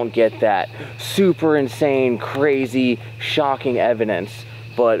we don't get that super insane, crazy, shocking evidence,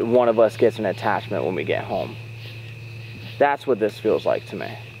 but one of us gets an attachment when we get home. That's what this feels like to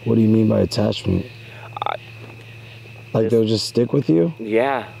me. What do you mean by attachment? Like they'll just stick with you?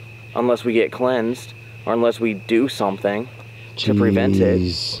 Yeah, unless we get cleansed, or unless we do something to prevent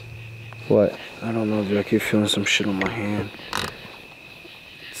it. What? I don't know, dude. I keep feeling some shit on my hand.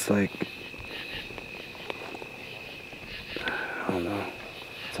 It's like, I don't know.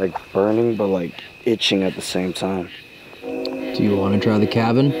 It's like burning, but like itching at the same time. Do you want to try the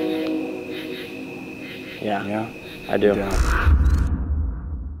cabin? Yeah, Yeah? I do. Yeah.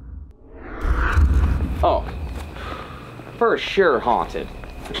 Oh, for sure haunted.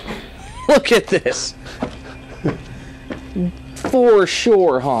 Look at this. For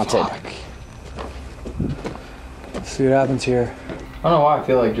sure haunted. Let's see what happens here. I don't know why I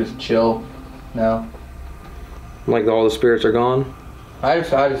feel like just chill now. Like all the spirits are gone? I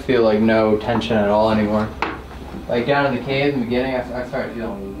just feel like no tension at all anymore. Like down in the cave in the beginning, I started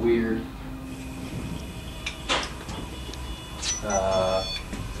feeling weird.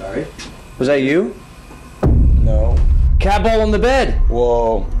 Sorry? Was that you? No. Cat ball on the bed.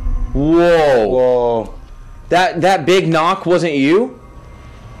 Whoa. Whoa. Whoa. That big knock wasn't you?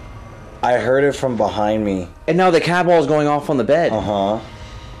 I heard it from behind me. And now the cat ball is going off on the bed. Uh-huh.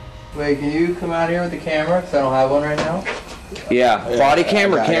 Wait, can you come out here with the camera? Because I don't have one right now. Yeah. Body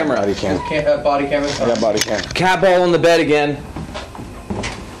cam or camera? Body cam. Body camera. I got body cam. Cat ball on the bed again.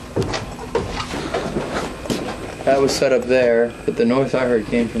 That was set up there, but the noise I heard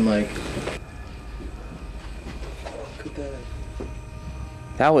came from like...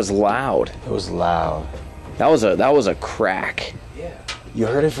 That was loud. It was loud. That was a crack. Yeah. You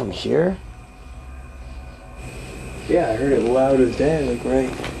heard it from here? Yeah, I heard it loud as day, like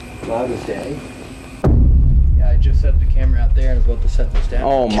right, loud as day. Yeah, I just set the camera out there and was about to set this down.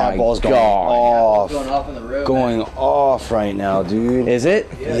 Oh Cat my ball's going god. off. Going off in the road. Going man. off right now, dude. Is it?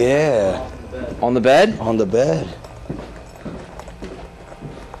 Yeah. On the bed? On the bed.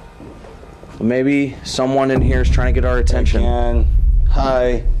 Maybe someone in here is trying to get our attention. Again.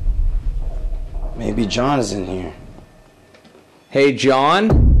 Hi. Maybe John is in here. Hey, John?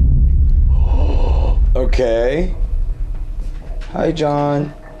 Okay. Hi,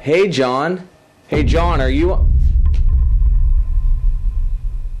 John. Hey, John. Hey, John, are you...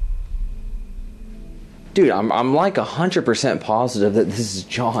 Dude, I'm like 100% positive that this is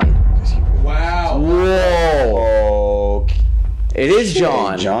John. Wow. Whoa. Okay. It is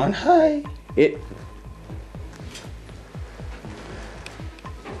John. Hey, John, hi. It...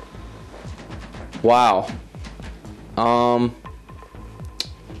 Wow.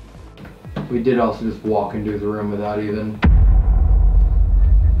 We did also just walk into the room without even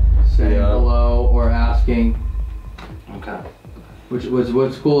saying hello or asking. Okay.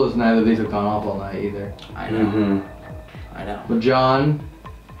 What's cool is neither of these have gone off all night either. I know. I know. But John,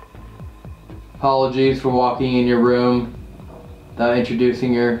 apologies for walking in your room without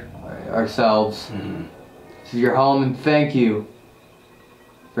introducing ourselves. This is your home, and thank you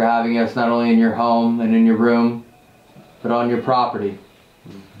for having us not only in your home and in your room, but on your property.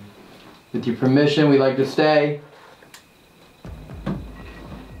 With your permission, we'd like to stay.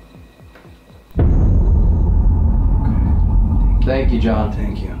 Thank you, John.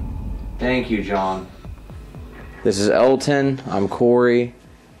 Thank you. Thank you, John. This is Elton, I'm Corey,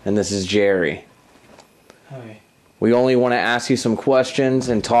 and this is Jerry. Hi. We only want to ask you some questions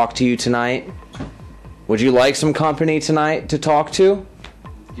and talk to you tonight. Would you like some company tonight to talk to?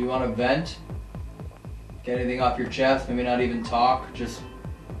 Do you want to vent? Get anything off your chest? Maybe not even talk, just...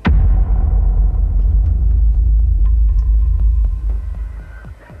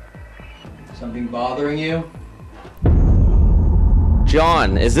 Something bothering you?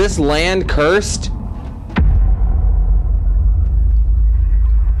 John, is this land cursed?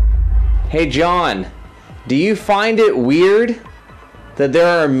 Hey, John, do you find it weird that there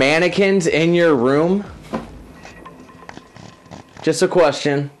are mannequins in your room? Just a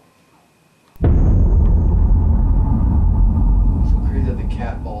question. So crazy that the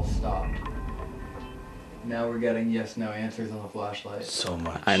cat ball stopped. Now we're getting yes/no answers on the flashlight. So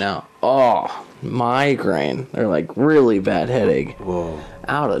much. I know. Oh, migraine. They're like really bad headache. Whoa.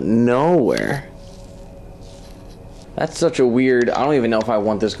 Out of nowhere. That's such a weird... I don't even know if I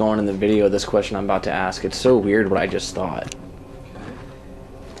want this going in the video, this question I'm about to ask. It's so weird what I just thought.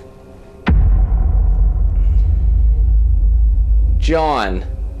 John.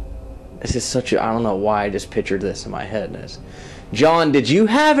 This is such a... I don't know why I just pictured this in my head. John, did you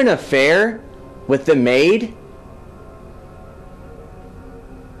have an affair with the maid?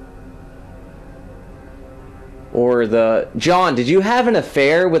 Or the... John, did you have an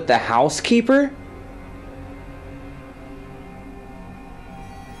affair with the housekeeper?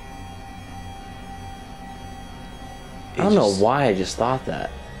 I don't know why I just thought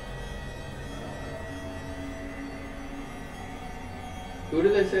that. Who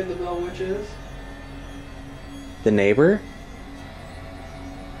did they say the Bell Witch is? The neighbor?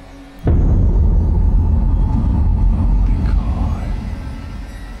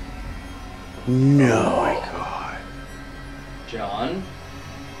 No. Oh my god. John?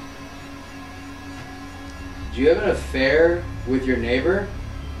 Did you have an affair with your neighbor?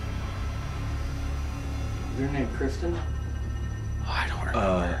 Is her name Kristen? I don't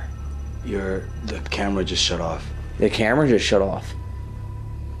remember. The camera just shut off. The camera just shut off.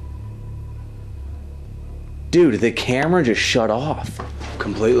 Dude, the camera just shut off.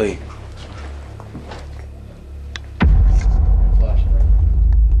 Completely.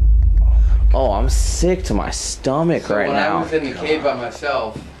 Oh, I'm sick to my stomach So right when now. I was in the cave by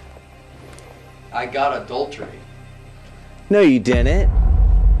myself, I got adultery. No, you didn't.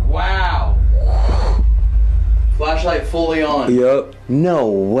 Wow. Flashlight fully on. Yep. No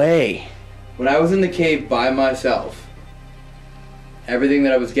way. When I was in the cave by myself, Everything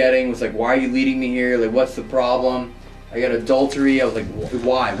that I was getting was like, why are you leading me here? Like, what's the problem? I got adultery. I was like,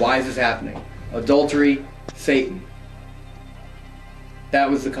 why? Why is this happening? Adultery, Satan. That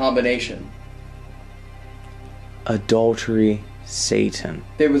was the combination. Adultery, Satan.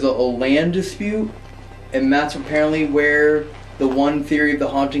 There was a land dispute, and that's apparently where the one theory of the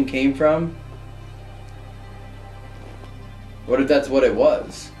haunting came from. What if that's what it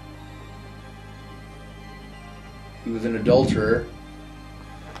was? He was an adulterer.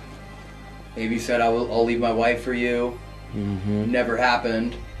 Maybe he said, I'll leave my wife for you. Never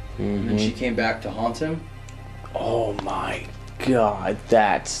happened. And then she came back to haunt him. Oh my God,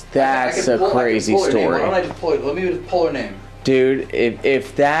 that's a crazy story. Why don't I just pull it? Let me just pull her name. Dude,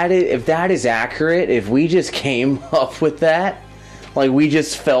 if that is accurate, if we just came up with that, like we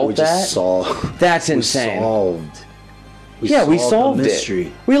just felt We that, just solved. that's insane. We solved the the mystery.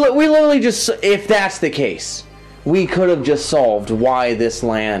 mystery. We literally just, if that's the case, we could have just solved why this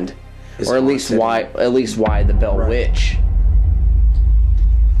land, or at least why the Bell Witch.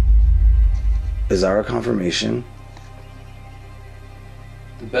 Is our confirmation?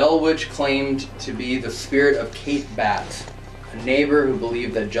 The Bell Witch claimed to be the spirit of Kate Batt, a neighbor who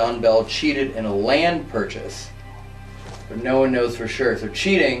believed that John Bell cheated in a land purchase. But no one knows for sure. So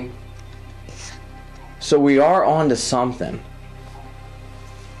cheating... So we are on to something.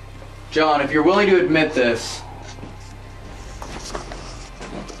 John, if you're willing to admit this,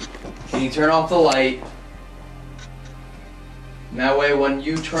 can you turn off the light? And that way when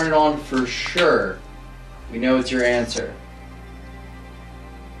you turn it on for sure, we know it's your answer.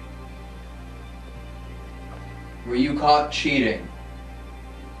 Were you caught cheating?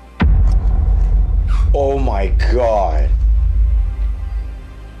 Oh my God.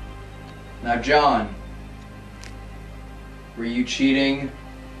 Now, John, were you cheating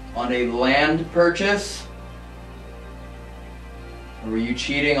on a land purchase? Or were you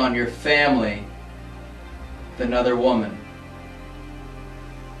cheating on your family with another woman?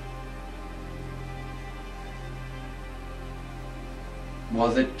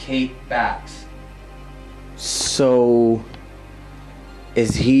 Was it Kate Batt? So,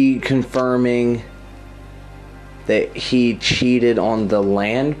 is he confirming that he cheated on the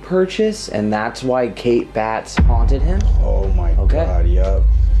land purchase, and that's why Kate Batt haunted him? Oh my Okay. God, yup.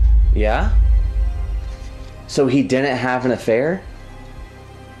 Yeah? So he didn't have an affair?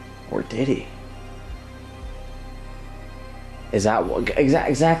 Or did he? Is that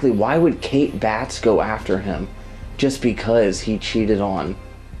exactly why would Kate Batt go after him just because he cheated on,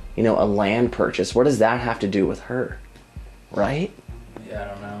 a land purchase? What does that have to do with her? Right? Yeah, I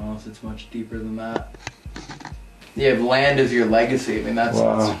don't know unless it's much deeper than that. Yeah, if land is your legacy. I mean, that's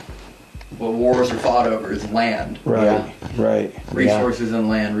what wars are fought over is land. Right, Yeah. right. Resources and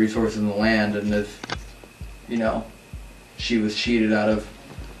land, and if, she was cheated out of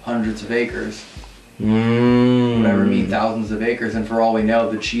hundreds of acres, whatever mean thousands of acres, and for all we know,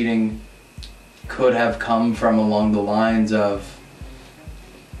 the cheating could have come from along the lines of,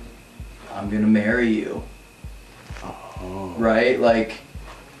 I'm gonna marry you. Oh. Right? Like,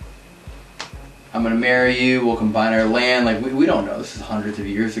 I'm gonna marry you, we'll combine our land. Like, we don't know. This is hundreds of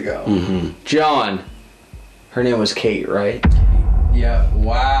years ago. John. Her name was Kate, right? Yeah,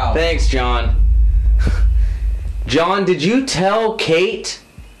 wow. Thanks, John. John, did you tell Kate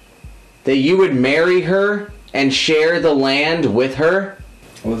that you would marry her and share the land with her?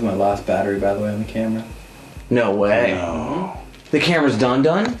 That was my last battery, by the way, on the camera. No way. No. The camera's done?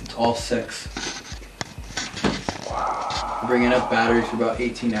 It's all 6. Wow. Bringing up batteries for about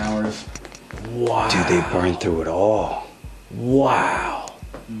 18 hours. Wow. Dude, they burned through it all. Wow.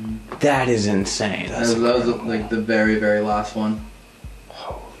 That is insane. That was like the very, very last one.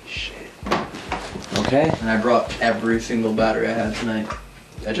 Holy shit. Okay. And I brought every single battery I had tonight.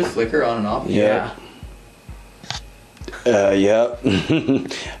 Did I just flicker on and off? Yeah. Yep.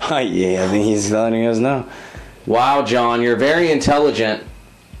 Yeah, I think he's letting us know. Wow, John, you're very intelligent.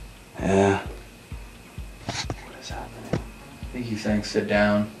 Yeah. What is happening? I think he's saying sit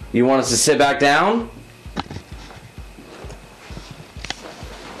down. You want us to sit back down?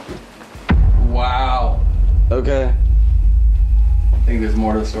 Wow. Okay. I think there's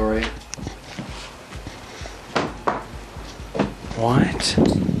more to the story. What?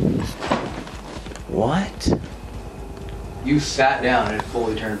 What? You sat down and it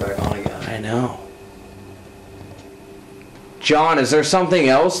fully turned back on again. I know. John, is there something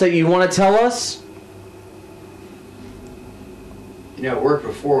else that you want to tell us? It worked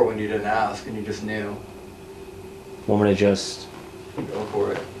before when you didn't ask and you just knew. Want me to just... Go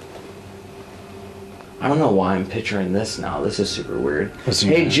for it. I don't know why I'm picturing this now. This is super weird. What's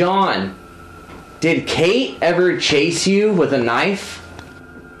Hey, your- John. Did Kate ever chase you with a knife?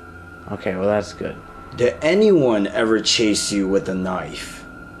 Okay, well that's good. Did anyone ever chase you with a knife?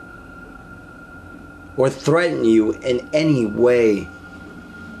 Or threaten you in any way?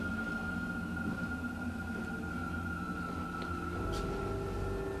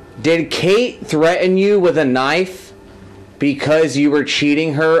 Did Kate threaten you with a knife because you were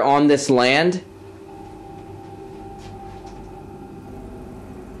cheating her on this land?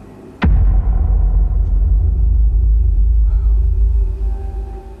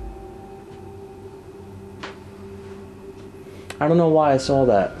 I don't know why I saw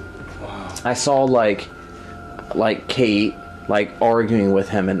that. Wow. I saw like Kate like arguing with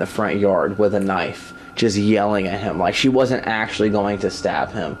him in the front yard with a knife, just yelling at him. Like she wasn't actually going to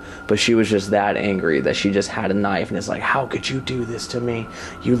stab him, but she was just that angry that she just had a knife and it's like, how could you do this to me?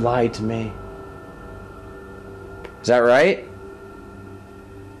 You lied to me. Is that right?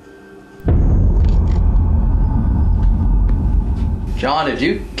 John, did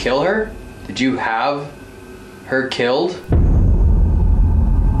you kill her? Did you have her killed?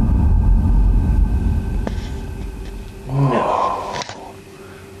 No.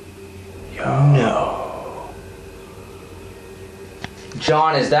 No.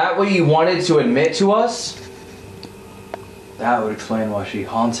 John, is that what you wanted to admit to us? That would explain why she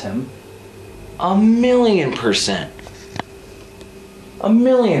haunts him. 1,000,000%.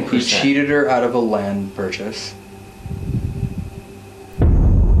 1,000,000%. He cheated her out of a land purchase.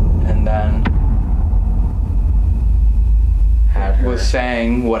 And then Had her. was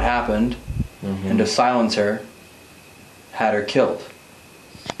saying what happened, and to silence her, had her killed.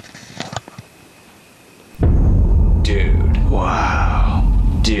 Dude. Wow.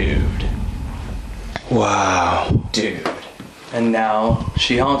 Dude. Wow. Dude. And now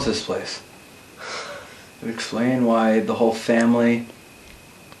she haunts this place. It would explain why the whole family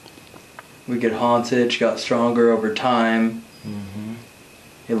would get haunted. She got stronger over time.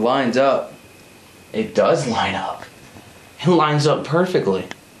 It lines up. It does line up. It lines up perfectly.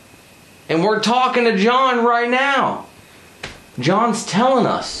 And we're talking to John right now. John's telling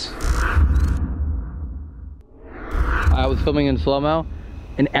us. I was filming in slow-mo,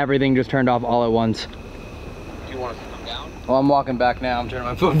 and everything just turned off all at once. Do you want us to come down? Well, I'm walking back now. I'm turning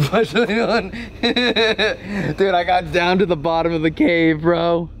my phone flashlight on. Dude, I got down to the bottom of the cave,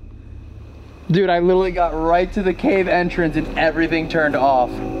 bro. Dude, I literally got right to the cave entrance and everything turned off.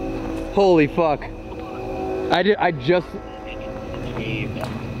 Holy fuck. I just...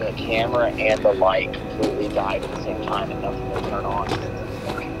 The camera and the light completely died at the same time and nothing will turn on.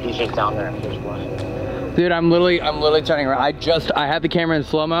 He's just down there and just running. Dude, I'm literally turning around. I had the camera in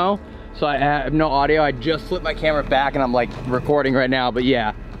slow-mo, so I have no audio. I just flipped my camera back and I'm like recording right now, but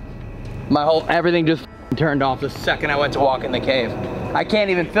yeah. Everything just turned off the second I went to walk in the cave. I can't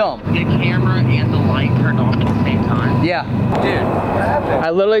even film. The camera and the light turned off at the same time? Yeah. Dude, what happened?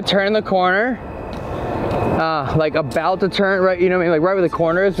 I literally turned the corner, like about to turn, right, you know what I mean, like right where the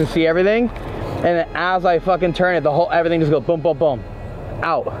corner is to see everything. And then as I fucking turn it, everything just goes boom, boom, boom,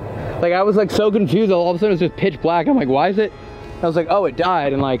 out. Like I was like so confused, all of a sudden it was just pitch black. I'm like, why is it? I was like, oh, it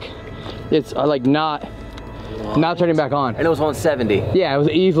died, and like, it's like not turning back on. And it was on 70. Yeah, it was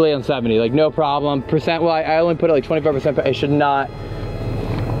easily on 70, like no problem. Percent, well, I only put it like 25%, but it should not.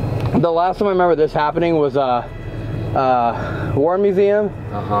 The last time I remember this happening was War Museum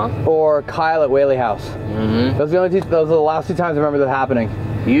or Kyle at Whaley House. Those are the last two times I remember that happening.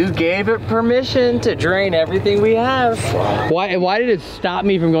 You gave it permission to drain everything we have. Why did it stop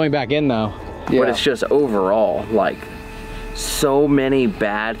me from going back in though? Yeah. But it's just overall, like, so many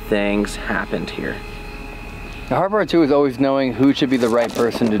bad things happened here. The hard part too is always knowing who should be the right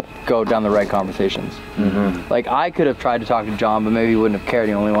person to go down the right conversations. Like I could have tried to talk to John, but maybe he wouldn't have cared.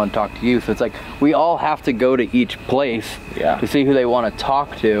 He only wanted to talk to you. So it's like we all have to go to each place to see who they want to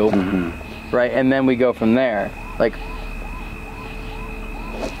talk to, right? And then we go from there. Like,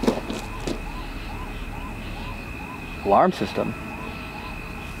 alarm system.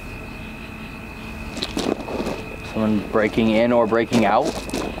 Someone breaking in or breaking out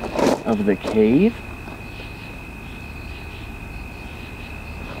of the cave.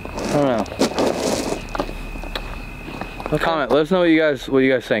 I don't know. Okay. Comment. Let us know what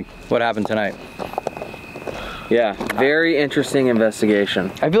you guys think. What happened tonight? Yeah, very interesting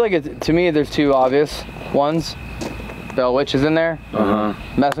investigation. I feel like to me there's two obvious ones. Bell Witch is in there,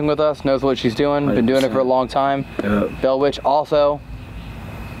 messing with us, knows what she's doing, 100%. Been doing it for a long time. Bell Witch also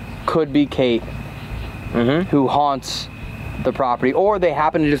could be Kate, who haunts the property, or they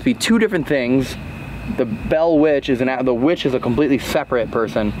happen to just be two different things. The Bell Witch is the witch is a completely separate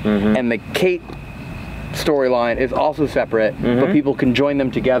person, and the Kate storyline is also separate, but people can join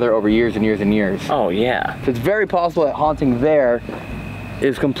them together over years and years and years. Oh yeah. So it's very possible that haunting there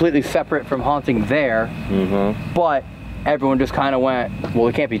is completely separate from haunting there, but everyone just kind of went, well,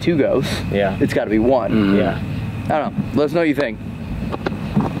 it can't be 2 ghosts. Yeah. It's got to be 1. Yeah. I don't know. Let us know what you think.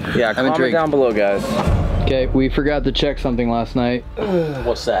 Yeah, comment down below, guys. Okay, we forgot to check something last night.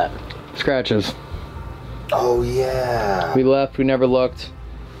 What's that? Scratches. Oh yeah. We left, we never looked.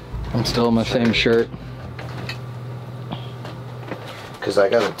 I'm still in my same shirt. Cause I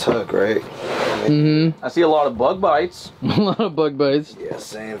got a tug, right? I see a lot of bug bites. A lot of bug bites. Yeah,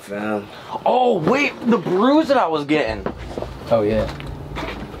 same fam. Oh wait, the bruise that I was getting. Oh yeah.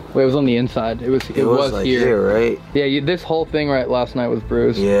 Wait, it was on the inside. It was like here. right? Yeah, this whole thing right last night was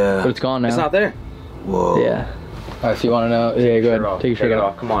bruised. Yeah. But it's gone now. It's not there. Whoa. Yeah. Alright, so you wanna know? Yeah, go ahead. Take your shirt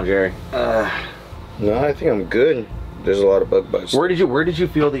off. Come on, Jerry. No, I think I'm good. There's a lot of bug bites. Where did you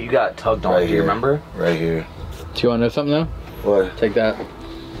feel that you got tugged on? Right Do you here. remember? Right here. Do you wanna know something though? What? Take that.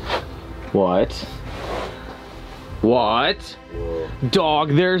 What? What? Whoa. Dog,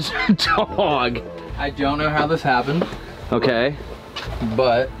 there's a dog. I don't know how this happened, Okay.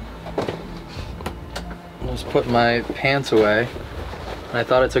 but I just put my pants away and I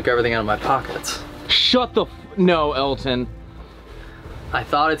thought I took everything out of my pockets. Shut the no, Elton. I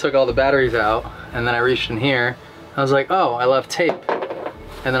thought I took all the batteries out and then I reached in here. I was like, oh, I left tape.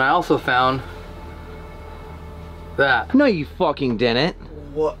 And then I also found that. No, you fucking didn't.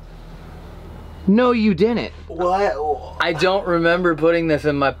 What? No, you didn't. What? I don't remember putting this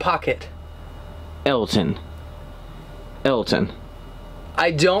in my pocket. Elton. Elton.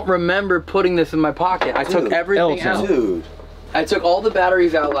 I don't remember putting this in my pocket. I took everything Elton. out. Dude. I took all the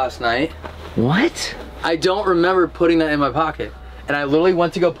batteries out last night. What? I don't remember putting that in my pocket. And I literally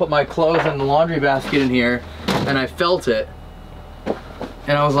went to go put my clothes in the laundry basket in here and I felt it.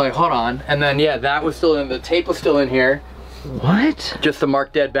 And I was like, hold on. And then yeah, that was still in, the tape was still in here. What? Just to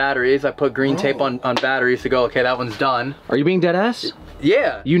mark dead batteries. I put green tape on batteries to go, okay, that one's done. Are you being dead ass?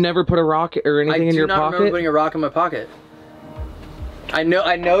 Yeah. You never put a rock or anything in your I do not remember pocket? putting a rock in my pocket. I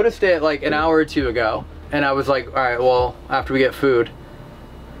noticed it like an hour or 2 ago. And I was like, all right, well, after we get food.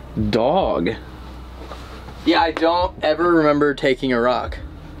 Dog. Yeah, I don't ever remember taking a rock.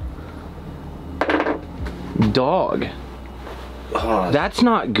 Dog. That's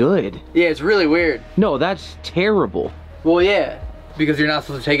not good. Yeah, it's really weird. No, that's terrible. Well, yeah, because you're not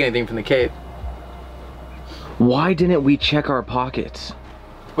supposed to take anything from the cave. Why didn't we check our pockets?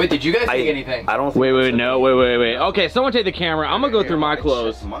 Wait, did you guys take anything? I don't think Wait. Okay, someone take the camera. I'm gonna go through my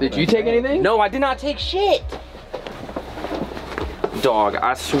clothes. Did you take anything? No, I did not take shit. Dog,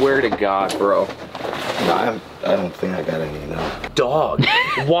 I swear to God, bro. No, I don't think I got any, no. Dog,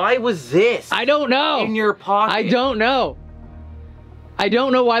 why was this I don't know. in your pocket? I don't know. I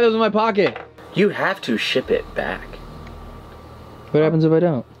don't know why that was in my pocket. You have to ship it back. What happens if I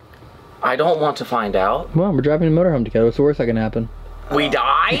don't? I don't want to find out. Well, we're driving a motorhome together. What's the worst that can happen? We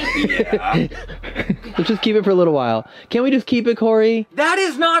die? Yeah. Let's just keep it for a little while. Can we just keep it, Corey? That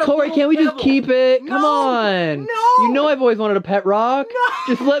is not a Corey, little can't we just pebble. keep it? Come No, on. no. You know I've always wanted a pet rock.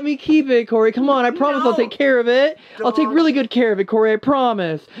 No. Just let me keep it, Corey. Come on, I promise I'll take care of it. I'll take really good care of it, Corey, I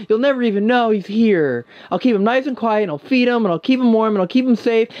promise. You'll never even know he's here. I'll keep him nice and quiet, and I'll feed him, and I'll keep him warm, and I'll keep him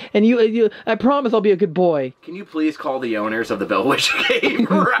safe, and I promise I'll be a good boy. Can you please call the owners of the Bellwitch Cave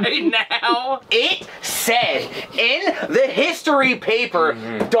right now? It said in the history paper,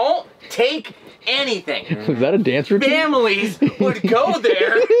 don't take anything. Is that a dance routine? Families would go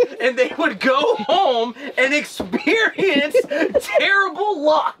there and they would go home and experience terrible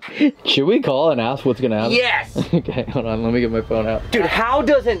luck. Should we call and ask what's gonna happen? Yes. Okay, hold on, let me get my phone out. Dude, how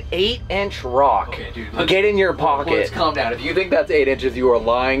does an 8-inch rock get in your Let's pocket? calm down. If you think that's 8 inches, you are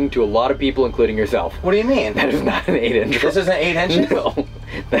lying to a lot of people, including yourself. What do you mean? That is not an 8-inch. This isn't 8 inches? No,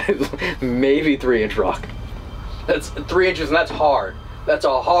 that is maybe 3-inch rock. That's 3 inches, and that's hard. That's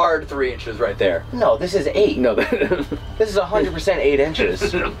a hard 3 inches right there. No, this is 8. No, This is 100% 8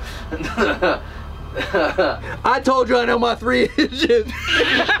 inches. I told you I know my 3 inches.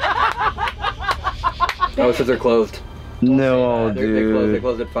 Oh, it says they're closed. No, They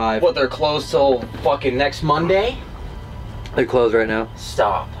closed at 5. What, they're closed till fucking next Monday? They're closed right now.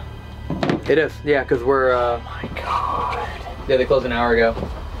 Stop. It is, yeah, because we're, Oh my God. yeah, they closed an hour ago.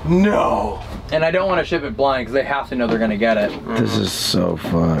 No. And I don't want to ship it blind because they have to know they're going to get it. This is so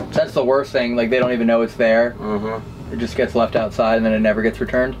fucked. That's the worst thing, like they don't even know it's there. It just gets left outside and then it never gets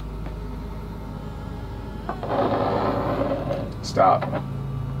returned. Stop.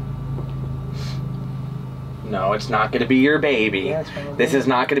 No, it's not gonna be your baby. Yeah, it's fine. This is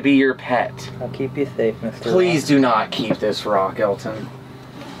not gonna be your pet. I'll keep you safe, Mr. Please do not keep this rock, Elton.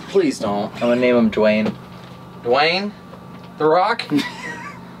 Please don't. I'm gonna name him Dwayne. Dwayne, The Rock.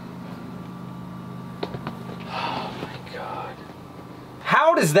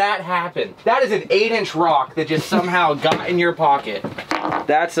 How does that happen? That is an 8-inch rock that just somehow got in your pocket.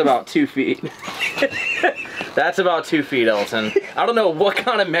 That's about 2 feet. That's about 2 feet, Elton. I don't know what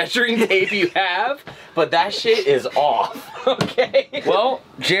kind of measuring tape you have, but that shit is off. Okay. Well,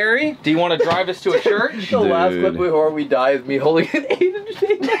 Jerry, do you want to drive us to a church? The last clip before we die is me holding an 8-inch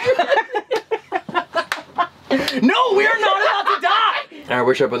tape measure. No, we are not allowed to die! Alright,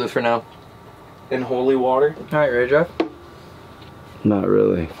 where should I put this for now? In holy water. Alright, ready, Jeff? Not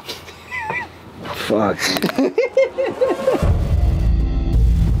really. Fuck.